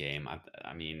running game.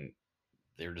 I mean,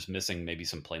 they're just missing maybe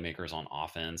some playmakers on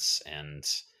offense and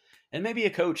maybe a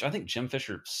coach. I think Jim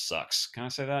Fisher sucks. Can I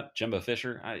say that? Jimbo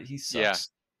Fisher, he Yeah, sucks.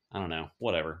 I don't know.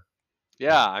 Whatever.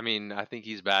 yeah. I mean, I think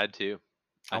he's bad too.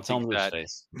 I I'll tell think him to his that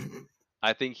face.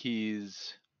 I think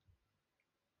he's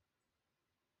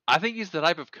I think he's the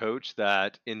type of coach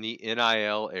that in the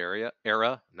NIL era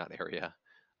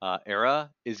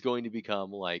is going to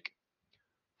become like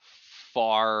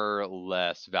far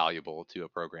less valuable to a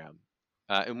program.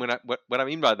 And what I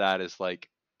mean by that is like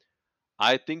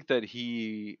I think that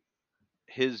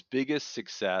his biggest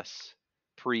success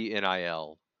pre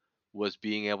NIL was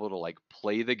being able to like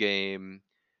play the game,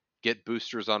 get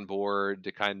boosters on board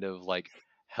to kind of like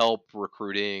help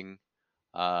recruiting,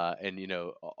 and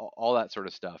all that sort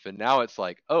of stuff. And now it's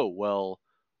like, oh well,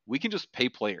 we can just pay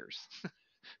players.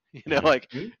 Like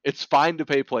Mhm. it's fine to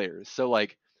pay players. So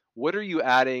like, what are you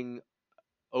adding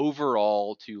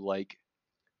overall to like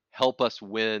help us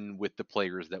win with the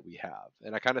players that we have?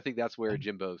 And I kind of think that's where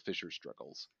Jimbo Fisher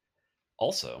struggles.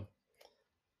 Also,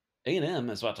 A&M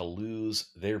is about to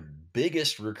lose their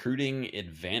biggest recruiting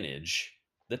advantage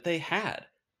that they had,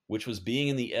 which was being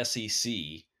in the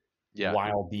SEC Yeah,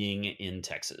 while being in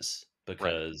Texas, right.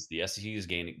 because the SEC is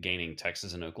gaining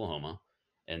Texas and Oklahoma,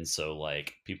 And so,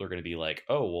 like, people are going to be like,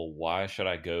 oh, well, why should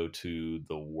I go to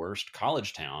the worst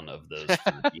college town of those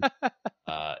three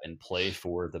and play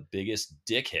for the biggest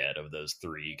dickhead of those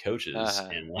three coaches? uh,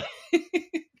 And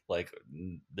like,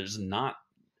 there's not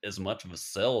as much of a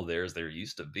sell there as there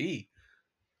used to be.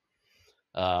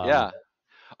 Um, yeah.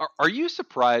 Are you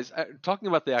surprised? Talking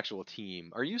about the actual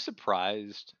team, are you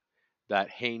surprised that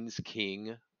Haynes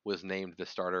King was named the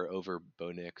starter over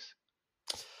Bo Nix?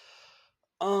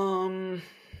 um,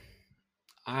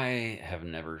 I have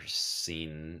never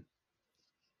seen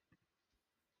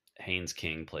Haynes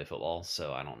King play football,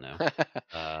 so I don't know.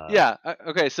 Yeah.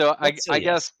 Okay. So Let's say I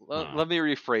yes. guess I don't know.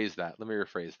 let me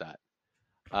rephrase that.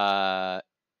 Uh,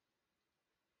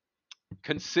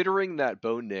 Considering that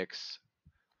Bo Nix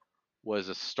was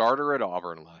a starter at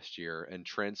Auburn last year and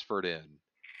transferred in,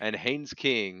 and Haynes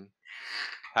King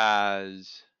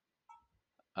has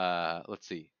let's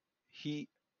see, he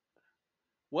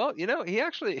well, he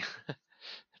actually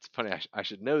it's funny. I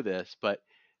should know this, but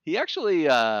he actually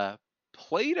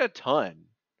played a ton.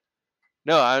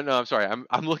 No, I no, I'm sorry.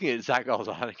 I'm looking at Zach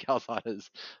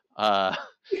Calzada's uh,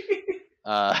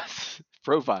 uh,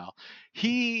 profile.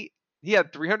 He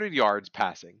had 300 yards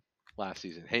passing last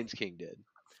season. Haynes King did,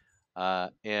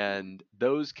 and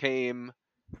those came.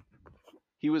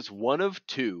 He was one of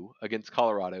two against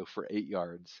Colorado for 8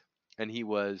 yards, and he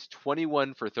was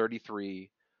 21 for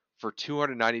 33 for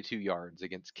 292 yards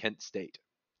against Kent State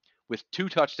with 2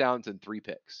 touchdowns and 3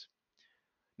 picks.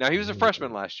 Now he was a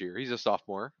freshman last year. He's a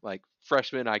sophomore. Like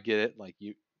freshman, I get it. Like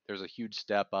there's a huge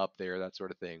step up there, that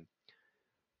sort of thing.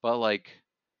 But like,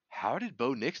 how did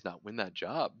Bo Nix not win that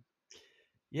job?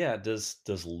 Yeah, does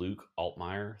Luke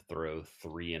Altmaier throw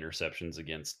 3 interceptions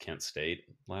against Kent State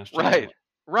last year? Right, Like,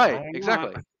 right, probably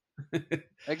not. exactly,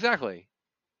 exactly.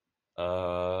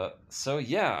 So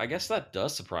yeah, I guess that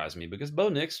does surprise me because Bo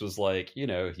Nix was like,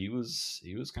 he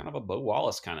was kind of a Bo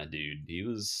Wallace kind of dude. He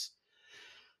was,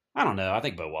 I don't know. I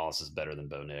think Bo Wallace is better than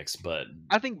Bo Nix, but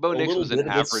I think Bo a Nix little was an bit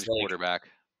of this average like,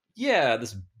 quarterback. yeah,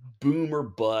 this boomer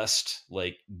bust,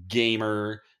 like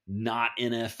gamer, not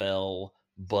NFL,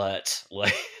 but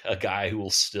like a guy who will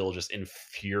still just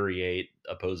infuriate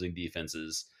opposing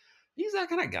defenses. He's that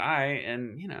kind of guy,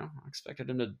 and I expected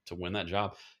him to win that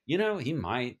job. He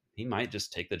might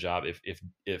just take the job if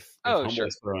Oh, sure.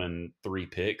 Homeboy's throwing 3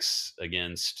 picks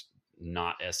against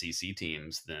not SEC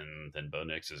teams, then Bo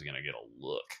Nix is going to get a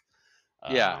look.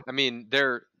 Yeah, Uh, I mean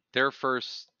their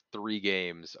first 3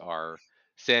 games are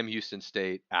Sam Houston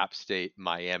State, App State,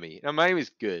 Miami. Now Miami's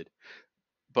good,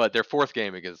 but their fourth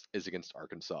game is against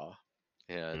Arkansas,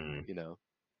 and mm.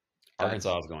 that's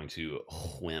Arkansas is going to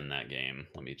win that game.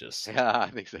 Let me just yeah, I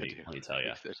think so let me, too. let me I tell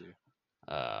you. think so too.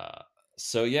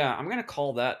 So yeah, I'm gonna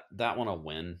call that one a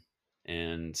win,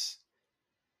 and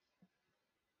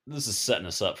this is setting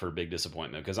us up for a big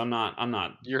disappointment because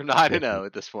You're not in predicting O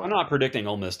at this I'm point. not predicting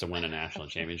Ole Miss to win a national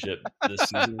championship this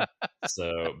season.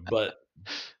 So, but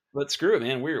screw it,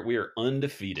 man. We are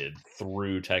undefeated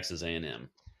through Texas A&M.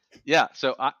 Yeah,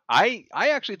 so I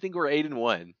actually think we're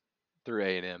 8-1 through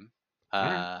A&M. All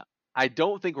right. I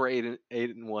don't think we're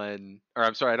 8-1, or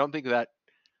I'm sorry, I don't think that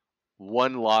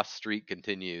one loss streak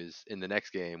continues in the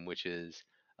next game, which is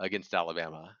against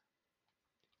Alabama.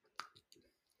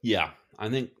 Yeah, I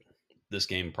think this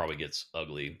game probably gets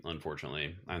ugly.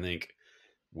 Unfortunately, I think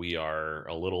we are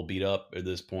a little beat up at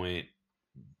this point.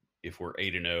 If we're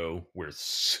 8-0, we're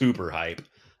super hype,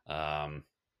 um,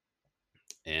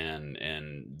 and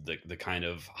the kind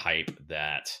of hype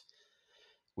that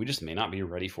we just may not be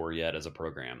ready for yet as a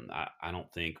program. I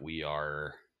don't think we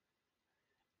are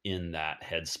in that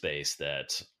headspace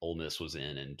that Ole Miss was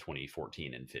in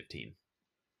 2014 and 15.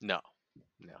 No,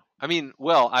 no. I mean,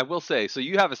 well, I will say, so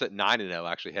you have us at 9-0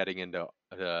 actually heading into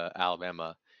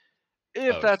Alabama.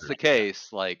 If Oh, that's sure. the Yeah,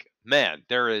 case, like, man,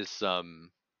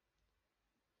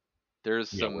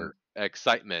 there's yeah, some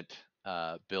excitement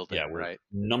building, we're right?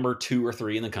 number 2 or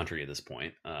 3 in the country at this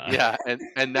point. Yeah,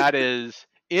 and that is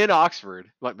in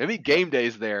Oxford. Like maybe game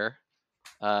days there.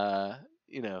 Uh,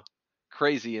 you know,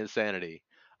 crazy insanity.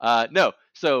 No,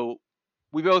 so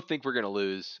we both think we're gonna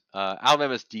lose.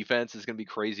 Alabama's defense is gonna be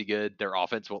crazy good. Their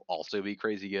offense will also be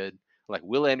crazy good. Like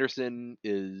Will Anderson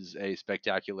is a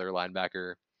spectacular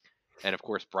linebacker, and of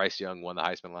course Bryce Young won the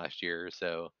Heisman last year.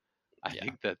 So I Yeah,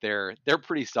 think that they're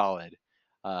pretty solid.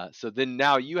 So then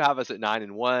now you have us at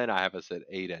 9-1. I have us at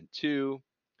 8-2.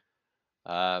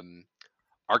 Um,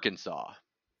 Arkansas,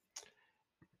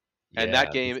 and that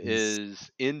yeah. game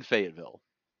is in Fayetteville.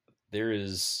 There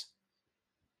is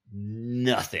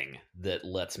nothing that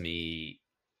lets me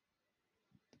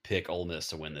pick Ole Miss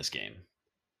to win this game.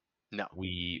 No,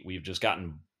 We've just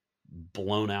gotten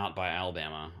blown out by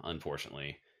Alabama,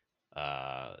 unfortunately.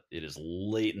 It is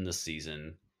late in the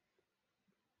season,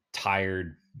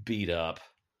 tired, beat up.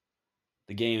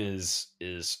 The game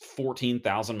is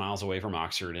 14,000 miles away from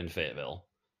Oxford in Fayetteville,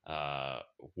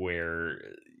 where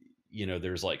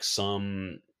there's like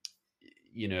some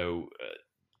you know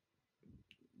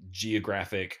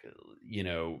geographic,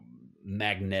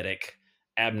 magnetic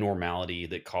abnormality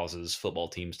that causes football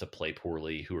teams to play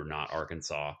poorly who are not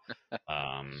Arkansas.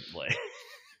 Like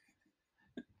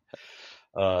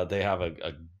they have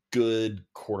a good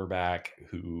quarterback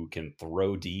who can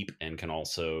throw deep and can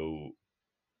also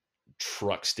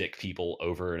truck stick people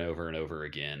over and over and over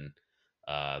again.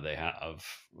 They have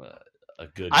a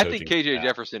good I think coaching KJ staff.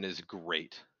 Jefferson is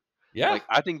great. Yeah, Like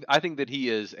I think that he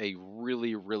is a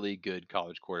really really good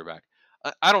college quarterback.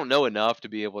 I don't know enough to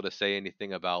be able to say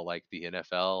anything about like the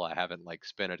NFL. I haven't like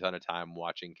spent a ton of time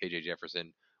watching KJ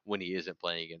Jefferson when he isn't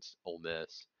playing against Ole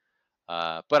Miss.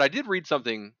 But I did read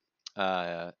something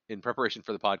in preparation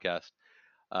for the podcast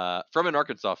from an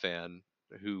Arkansas fan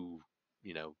who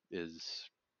is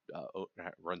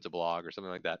runs a blog or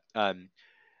something like that.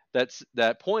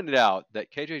 That pointed out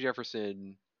that KJ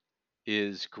Jefferson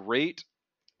is great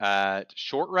at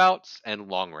short routes and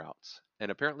long routes,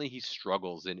 and apparently he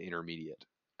struggles in intermediate,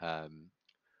 um,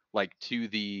 like to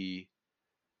the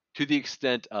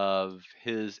extent of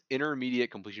his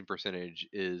intermediate completion percentage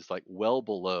is like well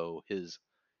below his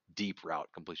deep route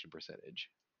completion percentage,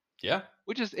 yeah,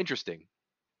 which is interesting.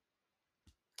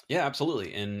 yeah,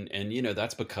 absolutely. And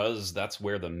that's because that's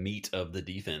where the meat of the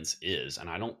defense is. And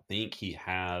I don't think he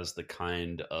has the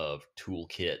kind of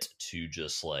toolkit to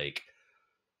just like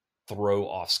throw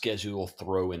off schedule,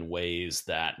 throw in ways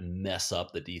that mess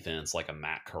up the defense like a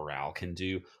Matt Corral can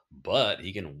do. But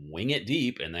he can wing it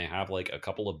deep, and they have like a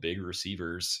couple of big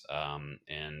receivers.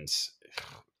 And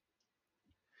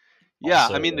Yeah,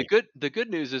 also I mean like the good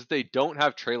news is they don't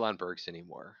have Traylon Burks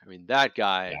anymore. I mean that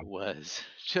guy yeah, was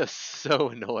just so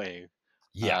annoying.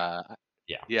 yeah, Uh,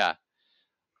 yeah, yeah,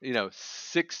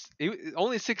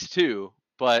 only 6'2",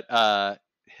 but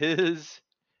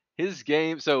his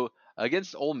game. So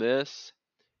against Ole Miss,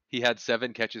 he had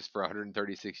 7 catches for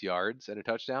 136 yards and a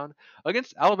touchdown.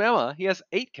 Against Alabama, he has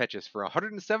 8 catches for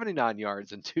 179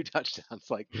 yards and 2 touchdowns.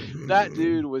 Like that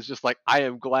dude was just like, I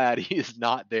am glad he is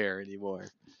not there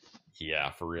anymore.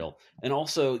 yeah, for real. And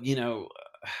also,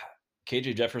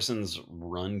 KJ Jefferson's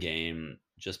run game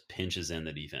just pinches in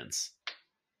the defense.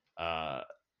 Uh,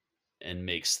 and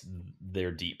makes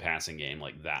their deep passing game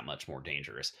like that much more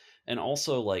dangerous. And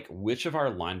also, like, which of our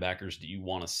linebackers do you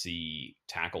want to see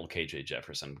tackle KJ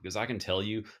Jefferson? Because I can tell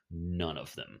you, none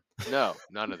of them. No,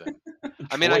 none of them.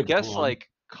 I mean, I Troy guess Brown, like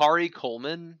Kari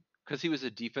Coleman, because he was a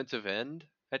defensive end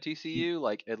at y- TCU,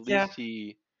 like at yeah, least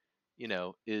he,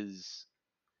 is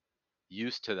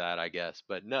used to that, I guess.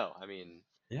 But no, I mean,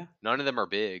 yeah, none of them are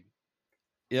big.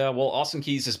 yeah. Well, Austin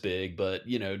Keys is big, but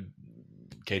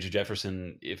KJ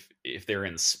Jefferson, if they're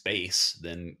in space,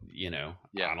 then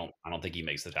Yeah. I don't think he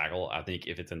makes the tackle. I think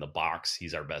if it's in the box,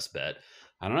 he's our best bet.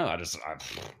 I don't know.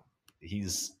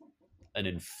 He's an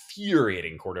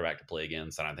infuriating quarterback to play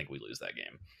against, and I think we lose that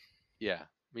game. Yeah,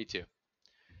 me too.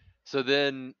 So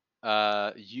then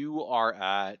you are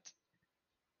at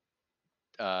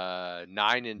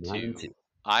 9 and 9-2. 2.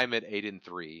 I'm at 8 and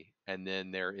 3, and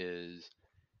then there is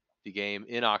the game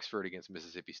in Oxford against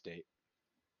Mississippi State.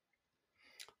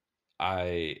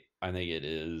 I think it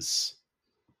is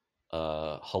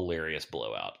a hilarious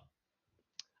blowout.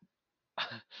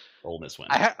 Ole Miss win.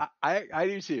 I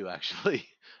do too, actually.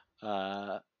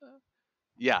 Uh,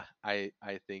 yeah, I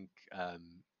think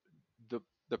the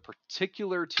the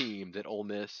particular team that Ole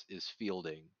Miss is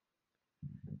fielding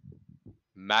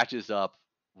matches up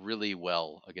really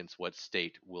well against what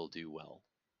State will do well.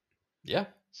 Yeah,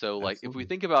 So like if we absolutely.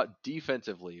 think about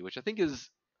defensively, which I think is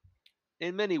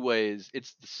in many ways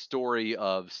it's the story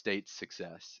of State's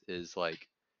success is like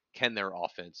can their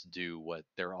offense do what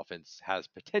their offense has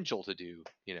potential to do,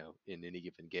 in any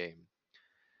given game.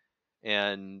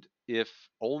 And if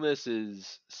Ole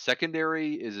Miss's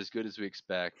secondary is as good as we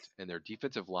expect and their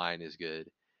defensive line is good,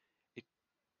 it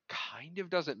kind of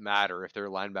doesn't matter if their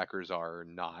linebackers are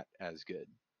not as good,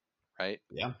 right?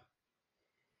 Yeah,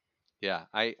 Yeah,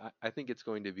 I think it's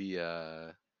going to be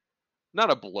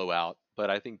not a blowout, but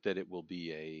I think that it will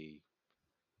be a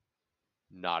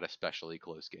not especially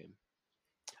close game.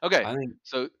 Okay, I think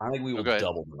so I think we oh, will go ahead.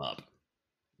 double them up,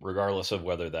 regardless of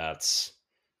whether that's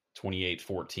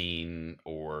 28-14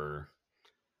 or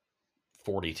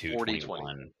 40-20.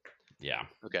 42-21. Yeah,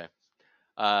 Okay.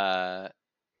 Uh,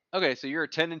 okay, so you're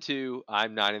 10 and 2.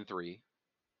 I'm 9 and 3.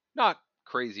 Not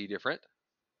crazy different.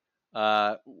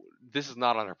 This is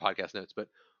not on our podcast notes, but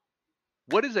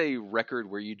what is a record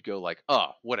where you'd go like,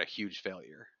 oh, what a huge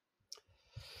failure?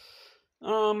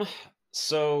 Um,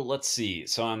 so let's see.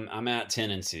 So I'm at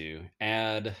 10-2.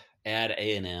 Add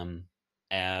A&M,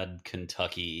 add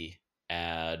Kentucky,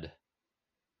 add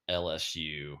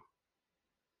LSU.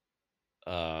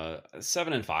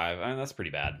 7-5. I mean, that's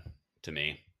pretty bad to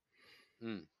me.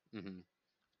 Mm-hmm.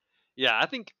 Yeah,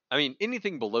 I mean,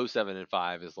 anything below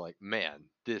 7-5 is like, man,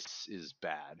 this is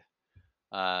bad.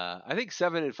 I think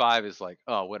 7-5 is like,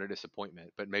 oh, what a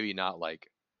disappointment, but maybe not like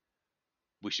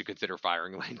we should consider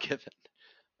firing Lane Kiffin.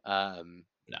 Um,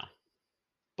 No.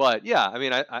 but yeah, I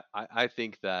mean, I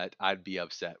think that I'd be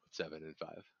upset with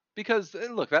 7-5 because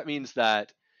and look, that means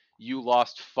that you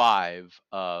lost 5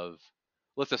 of.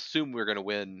 Let's assume we're going to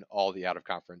win all the out of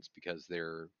conference because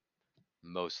they're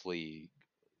mostly,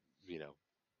 you know,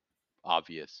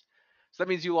 obvious. So that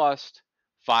means you lost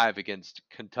 5 against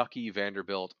Kentucky,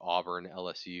 Vanderbilt, Auburn,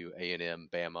 LSU, A&M,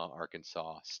 Bama,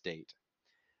 Arkansas, State,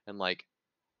 and like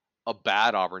a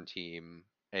bad Auburn team,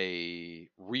 a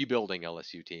rebuilding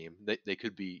LSU team. They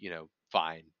could be,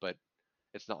 fine, but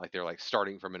it's not like they're like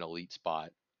starting from an elite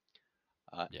spot.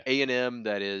 Yeah. A&M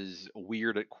that is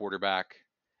weird at quarterback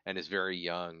and is very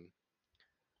young,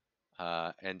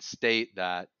 and State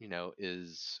that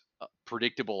is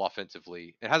predictable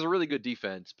offensively. It has a really good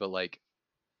defense, but like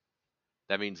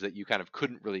that means that you kind of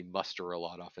couldn't really muster a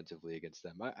lot offensively against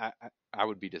them. I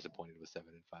would be disappointed with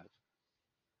 7-5.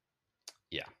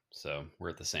 Yeah. So we're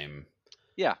at the same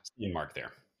Yeah. mark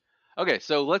there. Okay,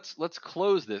 so let's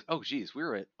close this. Oh, geez,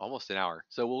 we're at almost an hour,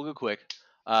 so we'll go quick.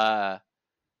 Uh,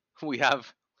 we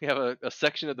have a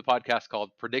section of the podcast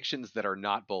called predictions that are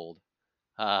not bold,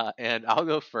 and I'll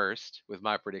go first with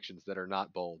my predictions that are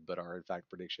not bold but are in fact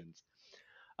predictions.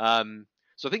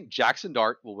 So I think Jackson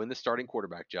Dart will win the starting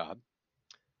quarterback job.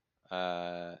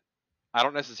 I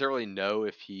don't necessarily know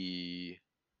if he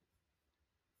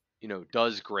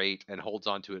does great and holds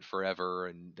on to it forever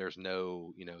and there's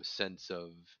no sense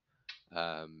of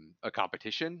a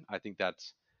competition. I think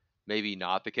that's maybe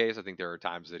not the case. I think there are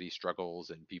times that he struggles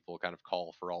and people kind of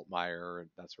call for Altmaier and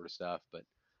that sort of stuff, but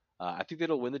I think that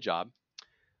he'll win the job.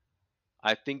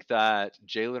 I think that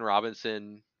Jalen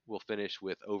Robinson will finish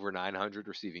with over 900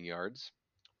 receiving yards,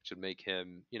 which would make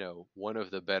him one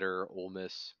of the better Ole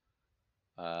Miss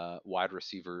wide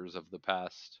receivers of the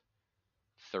past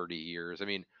 30 years. I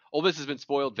mean, Ole Miss has been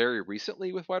spoiled very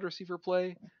recently with wide receiver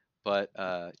play, but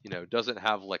doesn't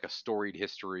have like a storied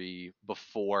history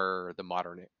before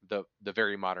the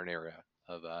very modern era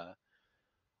of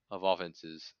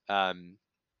offenses.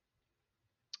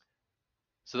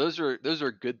 So those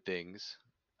are good things.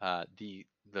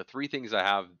 The three things I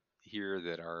have here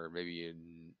that are maybe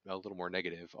a little more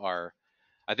negative are,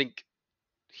 I think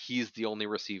he's the only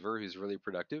receiver who's really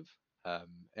productive,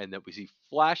 and that we see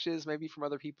flashes maybe from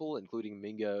other people, including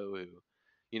Mingo, who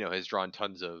has drawn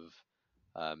tons of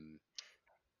um,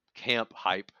 camp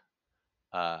hype,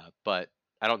 but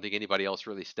I don't think anybody else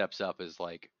really steps up as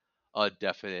like a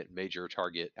definite major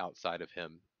target outside of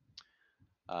him.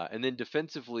 And then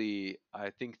defensively, I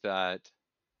think that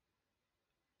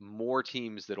more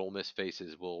teams that Ole Miss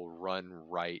faces will run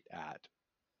right at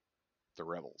the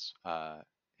Rebels,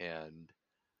 and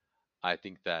I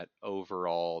think that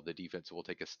overall the defense will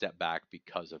take a step back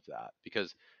because of that.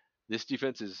 Because this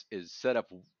defense is set up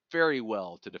very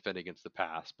well to defend against the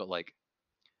pass, but like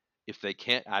if they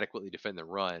can't adequately defend the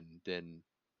run, then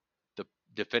the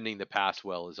defending the pass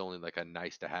well is only like a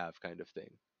nice to have kind of thing.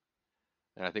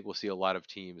 And I think we'll see a lot of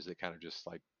teams that kind of just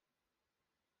like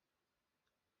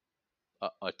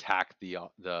attack the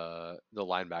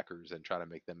linebackers and try to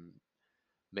make them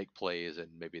make plays, and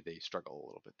maybe they struggle a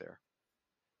little bit there.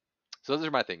 So those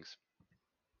are my things.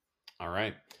 All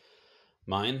right.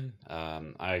 Mine,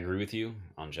 I agree with you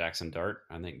on Jackson Dart.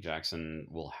 I think Jackson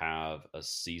will have a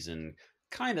season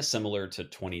kind of similar to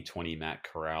 2020 Matt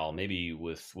Corral, maybe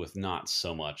with not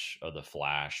so much of the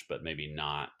flash, but maybe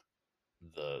not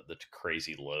the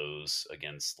crazy lows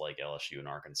against like LSU and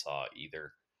Arkansas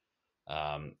either.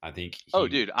 I think Oh, he.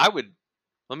 dude,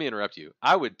 let me interrupt you.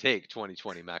 I would take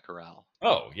 2020 Matt Corral.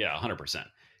 Oh yeah, 100%.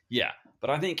 Yeah, but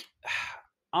I think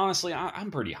honestly,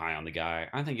 I'm pretty high on the guy.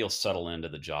 I think he'll settle into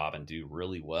the job and do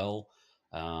really well.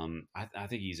 I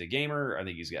think he's a gamer. I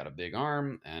think he's got a big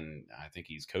arm, and I think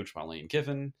he's coached by Lane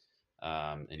Kiffin.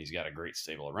 And he's got a great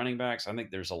stable of running backs. I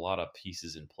think there's a lot of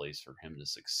pieces in place for him to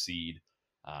succeed.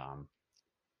 Um,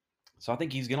 so I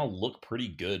think he's going to look pretty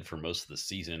good for most of the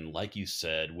season, like you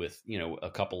said, with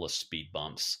a couple of speed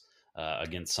bumps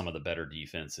against some of the better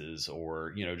defenses,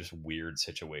 or just weird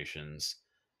situations,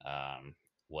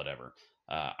 whatever.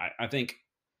 I think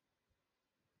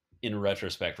in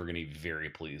retrospect, we're going to be very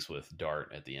pleased with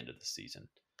Dart at the end of the season.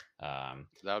 That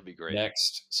would be great.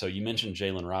 Next, so you mentioned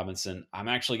Jalen Robinson. I'm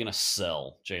actually going to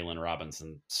sell Jalen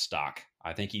Robinson stock.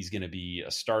 I think he's going to be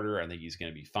a starter. I think he's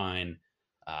going to be fine.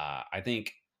 I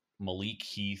think Malik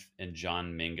Heath and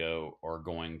John Mingo are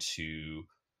going to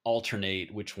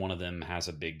alternate which one of them has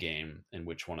a big game and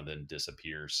which one of them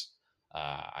disappears.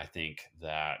 I think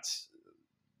that,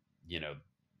 you know,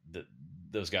 the,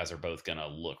 those guys are both going to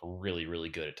look really, really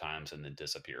good at times and then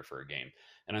disappear for a game.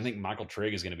 And I think Michael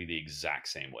Trigg is going to be the exact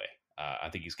same way. I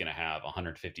think he's going to have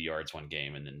 150 yards one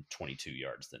game and then 22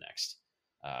 yards the next.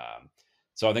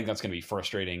 So I think that's going to be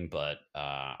frustrating, but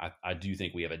I do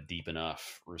think we have a deep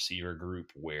enough receiver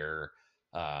group where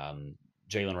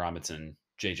Jalen Robinson,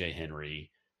 JJ Henry,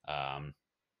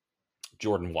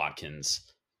 Jordan Watkins,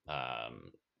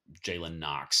 Jalen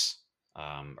Knox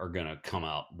are going to come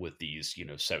out with these,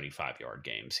 75-yard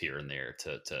games here and there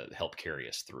to help carry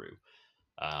us through.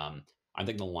 I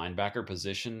think the linebacker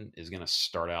position is going to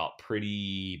start out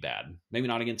pretty bad. Maybe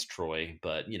not against Troy,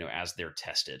 but as they're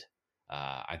tested,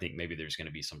 I think maybe there's going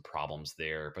to be some problems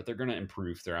there, but they're going to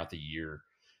improve throughout the year.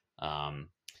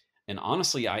 And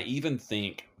honestly, I even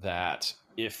think that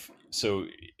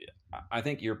I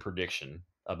think your prediction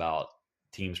about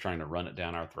teams trying to run it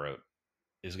down our throat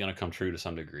is going to come true to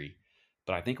some degree.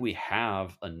 But I think we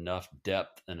have enough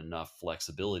depth and enough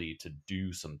flexibility to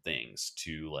do some things,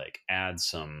 to like add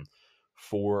some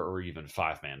 4 or even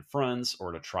 5-man fronts,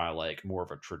 or to try like more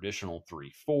of a traditional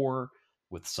 3-4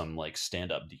 with some like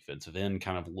stand up defensive end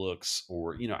kind of looks.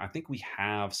 Or, I think we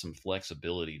have some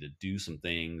flexibility to do some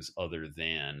things other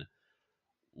than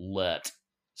let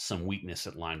some weakness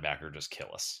at linebacker just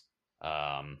kill us.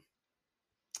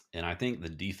 And I think the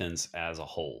defense as a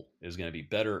whole is going to be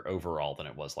better overall than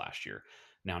it was last year.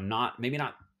 Now, maybe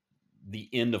not the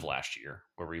end of last year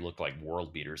where we looked like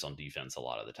world beaters on defense a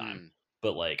lot of the time,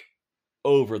 but like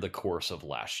over the course of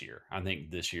last year, I think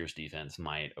this year's defense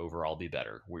might overall be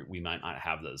better. We might not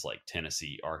have those like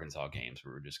Tennessee, Arkansas games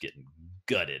where we're just getting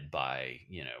gutted by,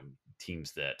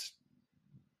 teams that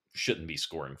shouldn't be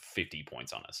scoring 50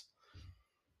 points on us.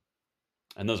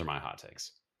 And those are my hot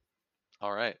takes.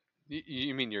 All right.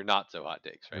 You mean your not so hot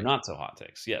takes, right? They're not so hot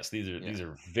takes. Yes, these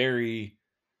are very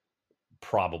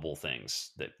probable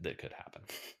things that could happen.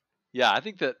 Yeah, I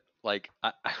think that like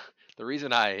the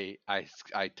reason I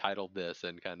titled this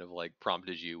and kind of like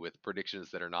prompted you with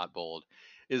predictions that are not bold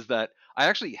is that I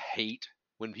actually hate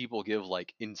when people give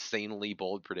like insanely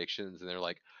bold predictions and they're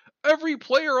like, every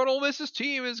player on Ole Miss's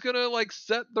team is gonna like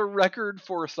set the record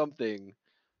for something,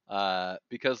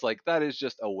 because like that is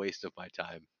just a waste of my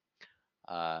time.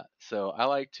 So I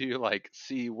like to like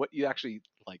see what you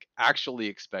actually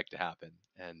expect to happen,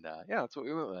 and yeah, that's what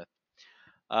we went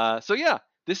with. So yeah,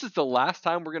 this is the last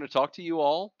time we're going to talk to you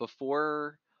all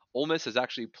before Ole Miss has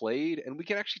actually played, and we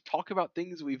can actually talk about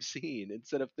things we've seen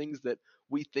instead of things that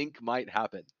we think might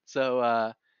happen.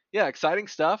 So yeah, exciting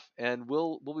stuff, and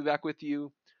we'll be back with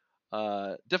you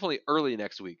definitely early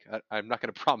next week. I'm not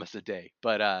going to promise a day,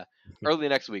 but early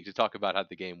next week to talk about how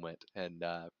the game went and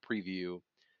preview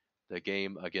the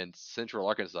game against Central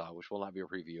Arkansas, which will not be a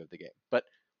preview of the game. But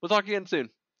we'll talk again soon.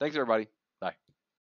 Thanks, everybody.